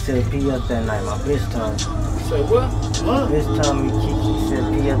 Kiki said P up that night. My bitch told me. Say what? My bitch told me Kiki said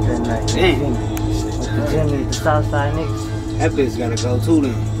P up that night. Damn. With Jimmy, the Southside niggas. That bitch gotta go too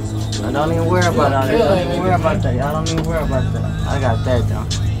then. I don't even worry about all that. Don't even worry about that. Y'all don't even worry about that. I got that though.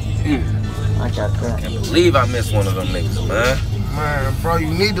 I got that. Can't believe I missed one of them niggas, man. Man, bro,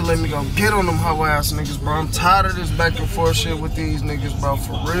 you need to let me go get on them hoe ass niggas, bro. I'm tired of this back and forth shit with these niggas, bro.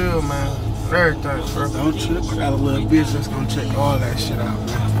 For real, man. Everything, bro. Don't trip. I got a little bitch that's gonna check all that shit out,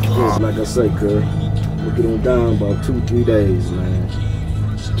 man. Like I say, cuz, we'll get him down about 2-3 days, man.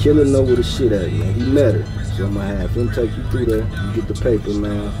 Killer know where the shit at, man. He met her. So I'm gonna have him take you through there. You get the paper,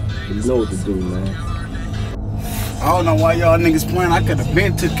 man. You know what to do, man. I don't know why y'all niggas playing. I could have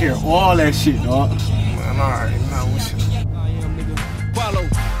been took care of all that shit, dog. Man, alright, now we should. Follow.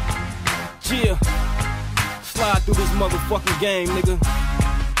 Yeah. Slide through this motherfucking game, nigga.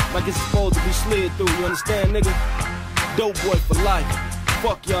 Like it's supposed to be slid through, you understand, nigga? Dope boy for life.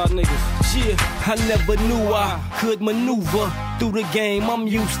 Fuck y'all niggas. Yeah, I never knew I could maneuver through the game. I'm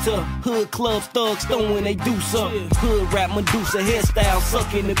used to hood clubs, thugs throwing they deuce up. Hood rap Medusa hairstyle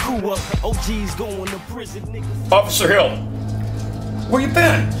sucking the crew up. OGs going to prison, niggas. Officer Hill, where you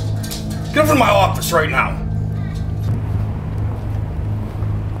been? Get over to my office right now.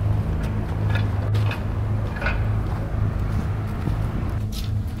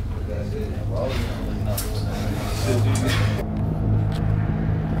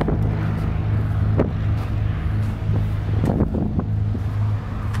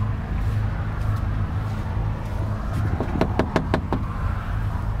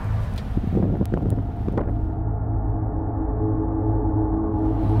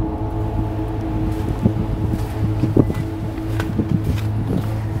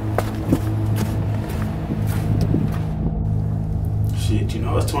 Shit, you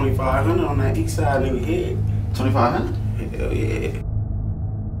know it's 2,500 on that east side nigga head. 2,500? Hell yeah.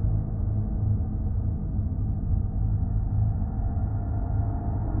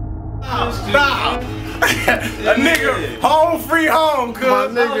 Stop! A nigga home free home, cuz. My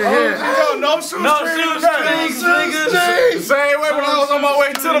nigga here. No shoestrings, nigga. The same way when I was on my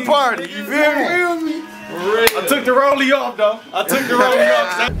way to the party. You feel me? I took the rollie off though. I took the rollie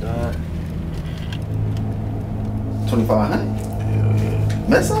off. 2,500?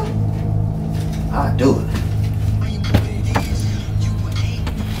 Messo? I'll do it.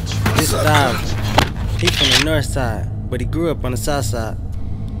 This Styles, he from the north side, but he grew up on the south side.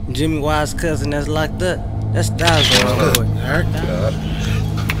 Jimmy Wise's cousin that's locked up, that's Styles' boy.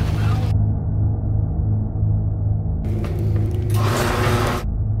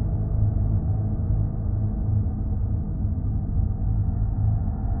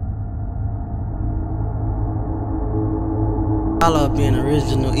 Follow up being an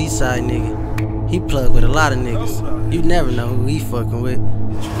original east side nigga. He plugged with a lot of niggas. You never know who he fucking with. You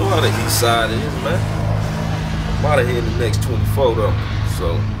know how the east side is, man. I'm out of here in the next 24 though.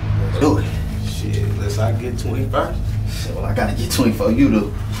 So do it. Shit, unless I get 21st. Shit, well, I gotta get 24. You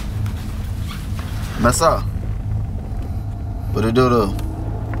do. Messo. What it do though?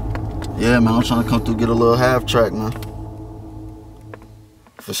 Yeah, man, I'm trying to come through get a little half track, man.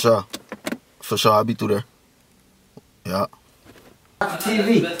 For sure. For sure, I'll be through there. Yeah.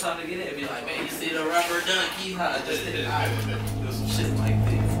 TV. Best time to get in. Be like, man, you see the rapper done, keep high. Just hit it. All right, do some shit like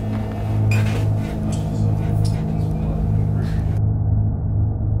this.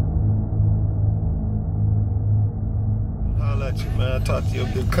 to talk to your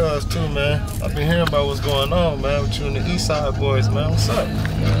good cuz too, man. I've been hearing about what's going on, man, with you and the East Side boys, man. What's up?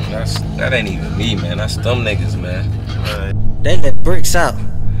 Man, that ain't even me, man. That's them niggas, man. They let bricks out.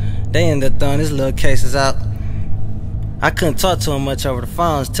 They ended up throwing his little cases out. I couldn't talk to him much over the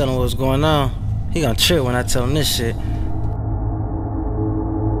phone, tell him what was going on. He gonna trip when I tell him this shit.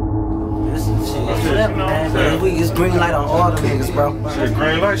 It's green light on all the niggas, bro. Shit,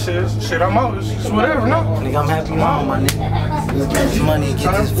 green light shit. Shit, I'm out. It's whatever, no? Nigga, I'm happy you on, my nigga. Let's get this money and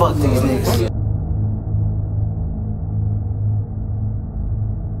get this, fuck these niggas.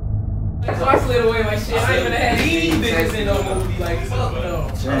 So I slid away my shit. I ain't even had these niggas in no movie. Like, fuck no.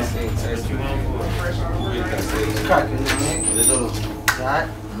 Cracking, nigga. Little shot.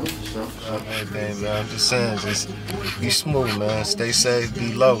 Everything, man. I'm just saying, just be smooth, man. Stay safe,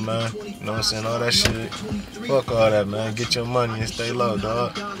 be low, man. You know what I'm saying? All that shit. Fuck all that, man. Get your money and stay low,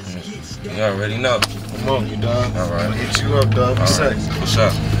 dog. You already know. Come on, you dog. All right. I'll hit you up, dog. Be safe. What's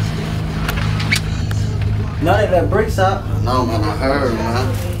up? No, they let bricks out. No, man, I heard, man.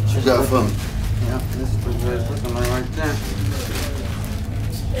 What you got for me? Yeah, this is pretty good looking right there.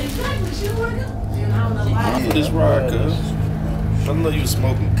 For this ride, cuz. I know you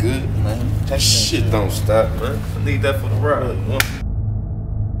smoking good, man. That shit don't stop, man. I need that for the ride.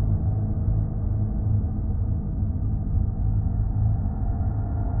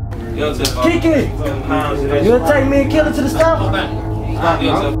 Kiki! You'll take me and Killer to the stop?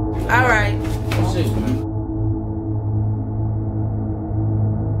 Alright.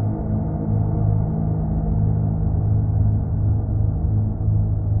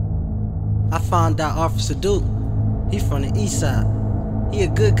 I found out Officer Duke. He from the east side. He a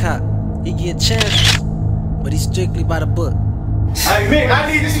good cop. He get chances, but he's strictly by the book. Hey, Mick,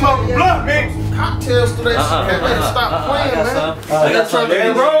 I need to smoke a blunt, Mick. Cocktails to that shit. Man, stop playing, man. I got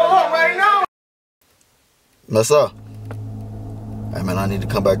something. Roll up right now. Messo. Hey, man, I need to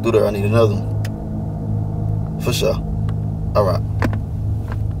come back through there. I need another one. For sure. All right.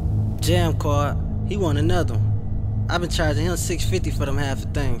 Jam card. He want another one. I've been charging him $650 for them half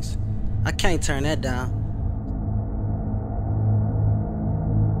of things. I can't turn that down.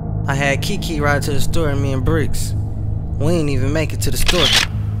 I had Kiki ride to the store and me and Bricks. We ain't even make it to the store.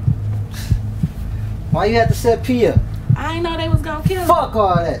 Why you had to set P up? I ain't know they was gonna kill him. Fuck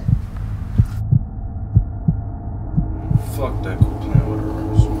all that. Fuck that, quit playing with her.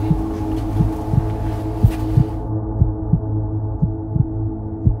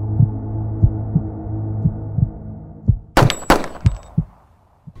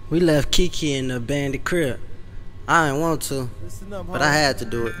 We left Kiki in the abandoned crib. I didn't want to, but I had to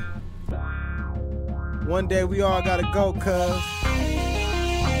do it. One day we all gotta go, cuz.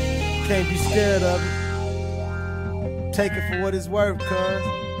 Can't be scared of it. Take it for what it's worth, cuz.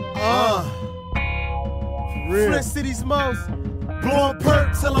 Flint City's most. Blowing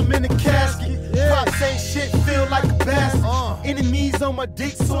perk till I'm in the casket. Pops ain't shit, feel like a basket. Enemies on my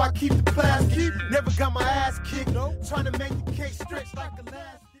dick, so I keep the plastic. Never got my ass kicked. Trying to make the cake stretch like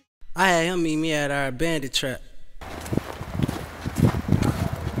elastic. I had him meet me at our bandit trap.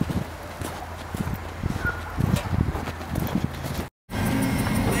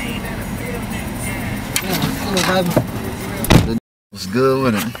 What's good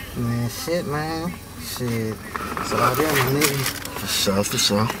with it? Man, shit, man. Shit. It's all there, my nigga. For sure, for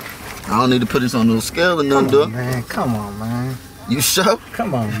sure. I don't need to put this on no scale or nothing, though. Man, come on, man. You sure?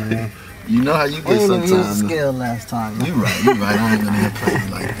 Come on, man. You know how you get sometimes. We used scale last time. You right. I ain't gonna have play you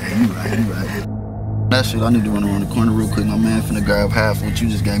like that. You right. That shit, I need to run around the corner real quick. My man finna grab half of what you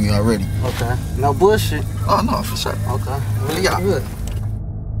just gave me already. Okay. No bullshit. Oh, no, for sure. Okay. Really, yeah. Good.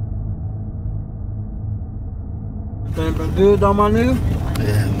 Been good though, my nigga?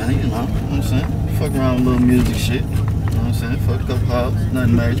 Yeah, man, you know what I'm saying? Fuck around with little music shit. You know what I'm saying? Fuck a couple hoes,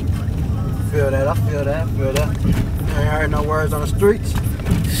 nothing major. Feel that, I feel that. Ain't heard no words on the streets?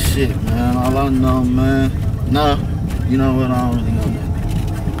 Shit, man, all I know, man. Nah, you know what? I don't really know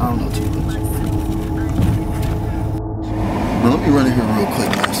nothing. I don't know too much. But let me run in here real quick,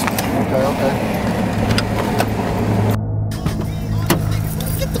 man. Okay.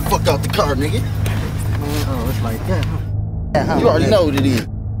 Get the fuck out the car, nigga. Oh, it's like that, huh? Yeah, You already know what it is.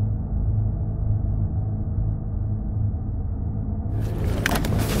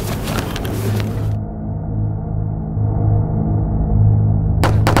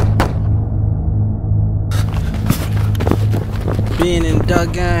 Being in the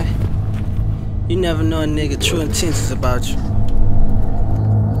dog gang, you never know a nigga true intentions about you.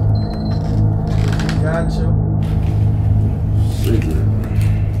 Gotcha.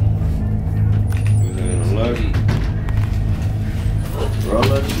 Lucky. Bro,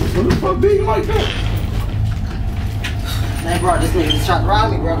 what the fuck being like that? Man, bro, this nigga just tried to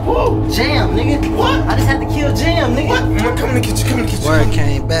rob me, bro. Whoa. Jam, nigga. What? I just had to kill Jam, nigga. What? I'm coming to get you, coming to get you. Word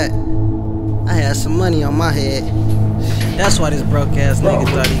came back. I had some money on my head. That's why this broke ass nigga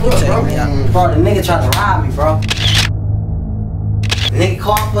thought he could take me out. Bro, the nigga tried to rob me, bro. The nigga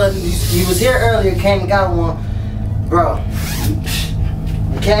called for, he was here earlier, came and got one. Bro,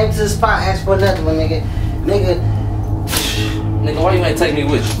 he came to the spot, asked for another one, nigga. Nigga, why you ain't take me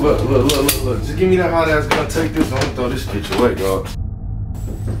with you? Look. Just give me that hot ass gun. Take this. I'm gonna throw this bitch away, dog.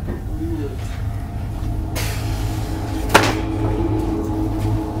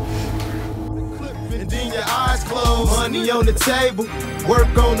 And then your eyes closed. Money on the table,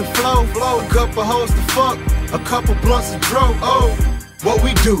 work on the flow. A couple hoes to fuck, a couple blunts to throw. Oh, what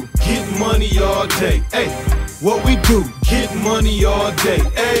we do? Get money all day. Hey, what we do? Get money all day.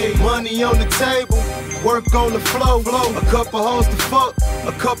 Hey, money on the table. Work on the flow, a couple hoes to fuck,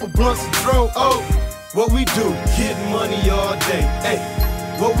 a couple blunts to throw. Oh, what we do? Get money all day. Hey,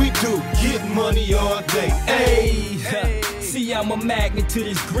 what we do? Get money all day. Hey, see I'm a magnet to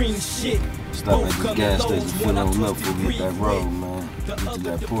this green shit. Stop at this gas station, fill on up before we hit that road, man. Get to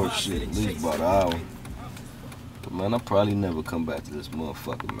that pork shit, at least about an hour. But man, I'll probably never come back to this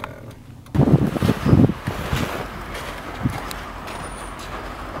motherfucker, man.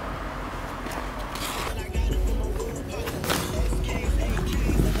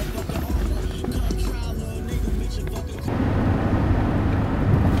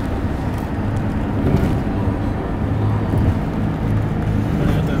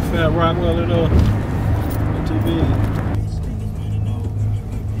 Rockwell at all. Not too big.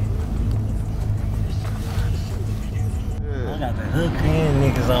 I got the hook and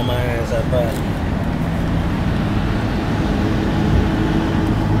niggas on my ass up there.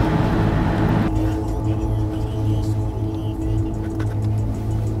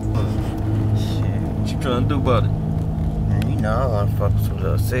 What you trying to do about it? Man, you know I wanna fuck with some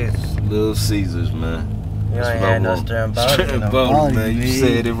Little Caesars. Little Caesars, man. You ain't had no stern body. Stern body, man. You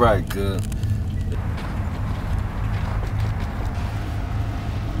said it right, cuz.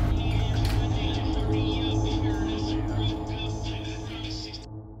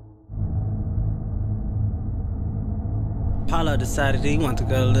 Paulo decided he wanted to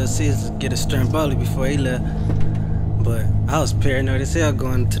go to Little Caesars to get a Stromboli before he left. But I was paranoid as hell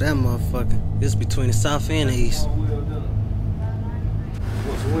going to that motherfucker. This between the south and the east.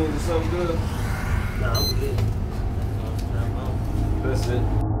 What's the wings or something good? Nah, I'm good. That's it.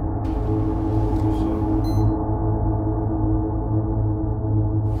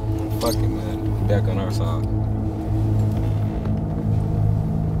 Fuck it, man. Back on our side.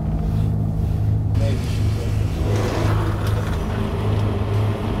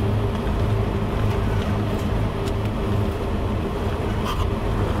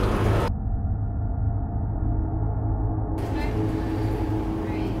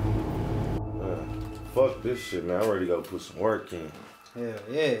 Fuck this shit, man. I'm ready to go put some work in. Hell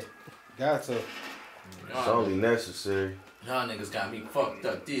yeah. Got to. It's only necessary. Y'all niggas got me fucked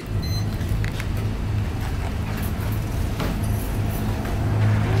up, dude.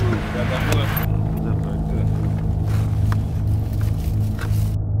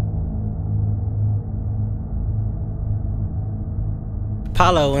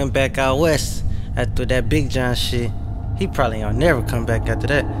 Paulo went back out west after that Big John shit. He probably ain't never come back after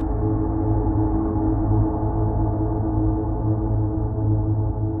that.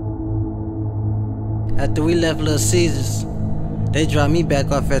 After we left Little Caesars, they dropped me back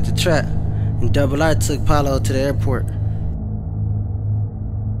off at the trap, and Double R took Paulo to the airport.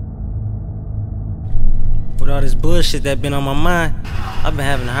 With all this bullshit that been on my mind, I've been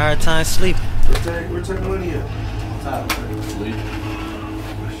having a hard time sleeping. Where's that money at? Sleep.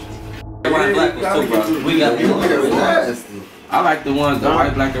 White, black was too, bro. We got the ones. I like the ones, the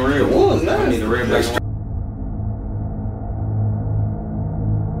white, black, and red ones. I need the red, black.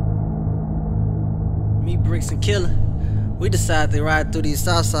 Me, Bricks, and Killer, we decided to ride through these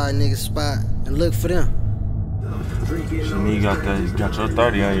Southside niggas spot and look for them. You got that? You got your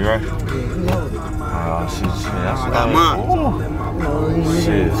 30 on you, right? Yeah, you know it. Oh shit, that's got mine.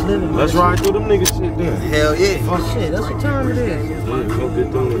 Shit. Let's ride through them niggas shit then. Hell yeah. Oh shit, that's what time it is. Yeah, go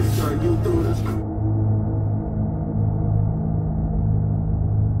get through it.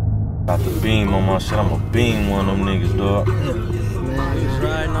 Got the beam on my shit. I'ma beam one of them niggas, dog. Man, we was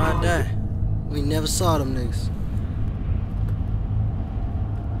riding all day. We never saw them niggas.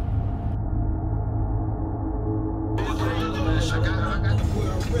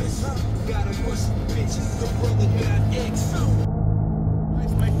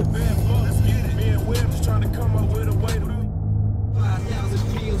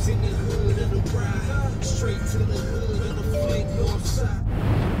 $5,000 pills in the hood of the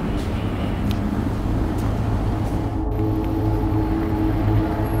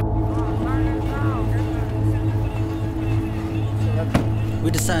We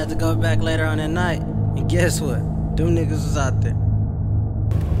decided to go back later on that night, and guess what? Them niggas was out there.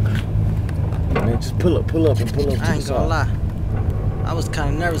 Man, just pull up and pull up. I ain't gonna lie. I was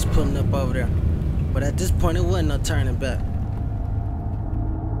kinda nervous pulling up over there. But at this point, it wasn't no turning back.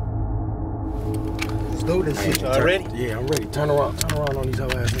 Let's do this shit. Y'all ready? Yeah, I'm ready. Turn around on these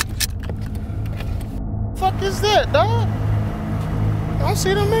whole ass niggas. Fuck is that, dog? Y'all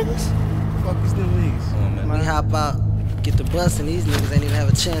see them niggas? Fuck is them niggas? We hop out, get the bus, and these niggas ain't even have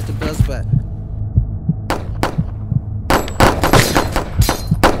a chance to bust back.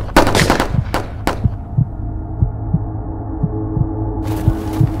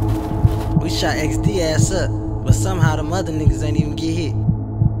 We shot XD ass up, but somehow them other niggas ain't even get hit.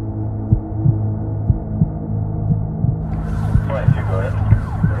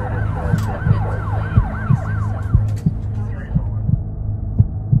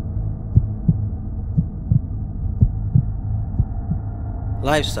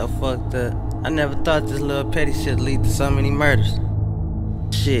 Life's so fucked up. I never thought this little petty shit lead to so many murders.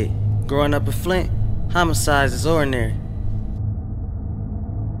 Shit, growing up in Flint, homicides is ordinary.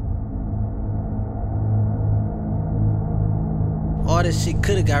 All this shit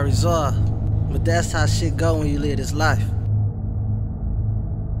could've got resolved, but that's how shit go when you live this life.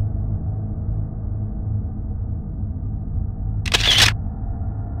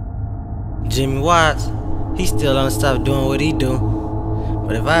 Jimmy Watts, he still don't stop doing what he do.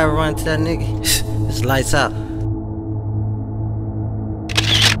 But if I ever run into that nigga, it's lights out.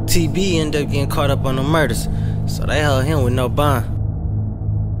 TB ended up getting caught up on the murders, so they held him with no bond.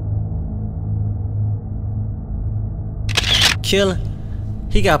 Killer,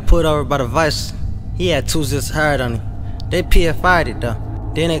 he got pulled over by the vice. He had 2 zips hard on him. They PFI'd it though.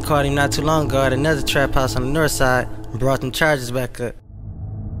 Then they caught him not too long ago at another trap house on the north side and brought them charges back up.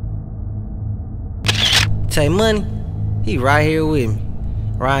 Tay Money, he right here with me.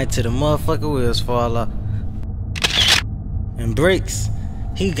 Riding till the motherfucker wheels fall off. And Bricks,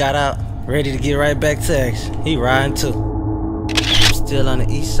 he got out, ready to get right back to action. He riding too. I'm still on the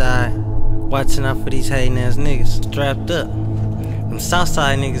east side, watching out for these hating ass niggas, strapped up. Them south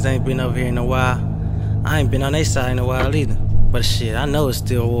side niggas ain't been over here in a while. I ain't been on their side in a while either. But shit, I know it's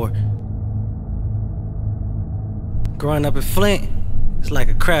still war. Growing up in Flint, it's like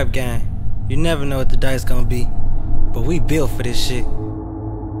a crap game. You never know what the dice gonna be. But we built for this shit.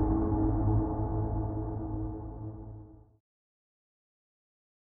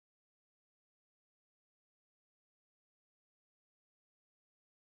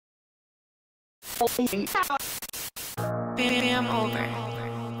 Bam over.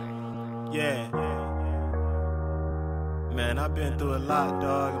 Yeah. Man, I've been through a lot,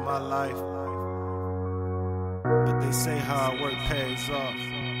 dog, in my life. But they say hard work pays off.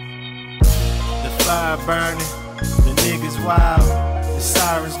 The fire burning, the niggas wild, the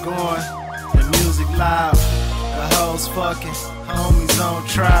sirens going, the music loud, the hoes fucking, homies on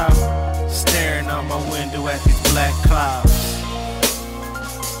trial, staring out my window at these black clouds.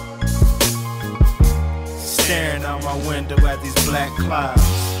 Staring out my window at these black clouds.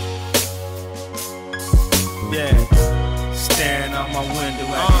 Yeah, staring out my window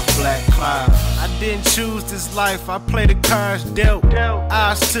at these black clouds. I didn't choose this life, I play the cards dealt.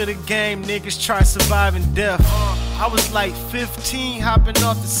 Eyes to the game, niggas try surviving death. I was like 15, hopping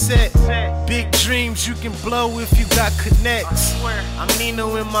off the set. Big dreams you can blow if you got connects. I'm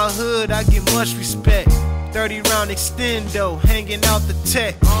Nino in my hood, I get much respect. 30 round extendo, hanging out the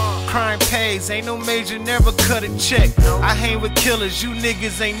tech. Crime pays, ain't no major, never cut a check. I hang with killers, you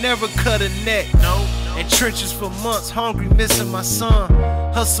niggas ain't never cut a neck. In trenches for months, hungry, missing my son.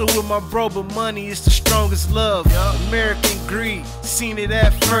 Hustle with my bro, but money is the strongest love. American greed, seen it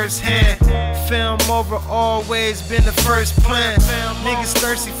at first hand. Film over, always been the first plan. Niggas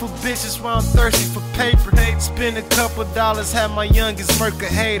thirsty for bitches while I'm thirsty for paper. Spend a couple dollars, have my youngest murk a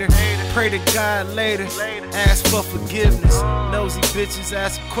hater. Pray to God later, ask for forgiveness. Nosy bitches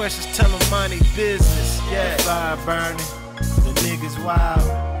asking questions, tell them mind their business. Yeah, fire burning, the niggas wild,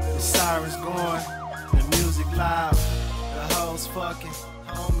 the sirens going, the music loud, the hoes fucking,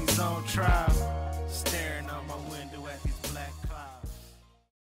 homies on trial, staring.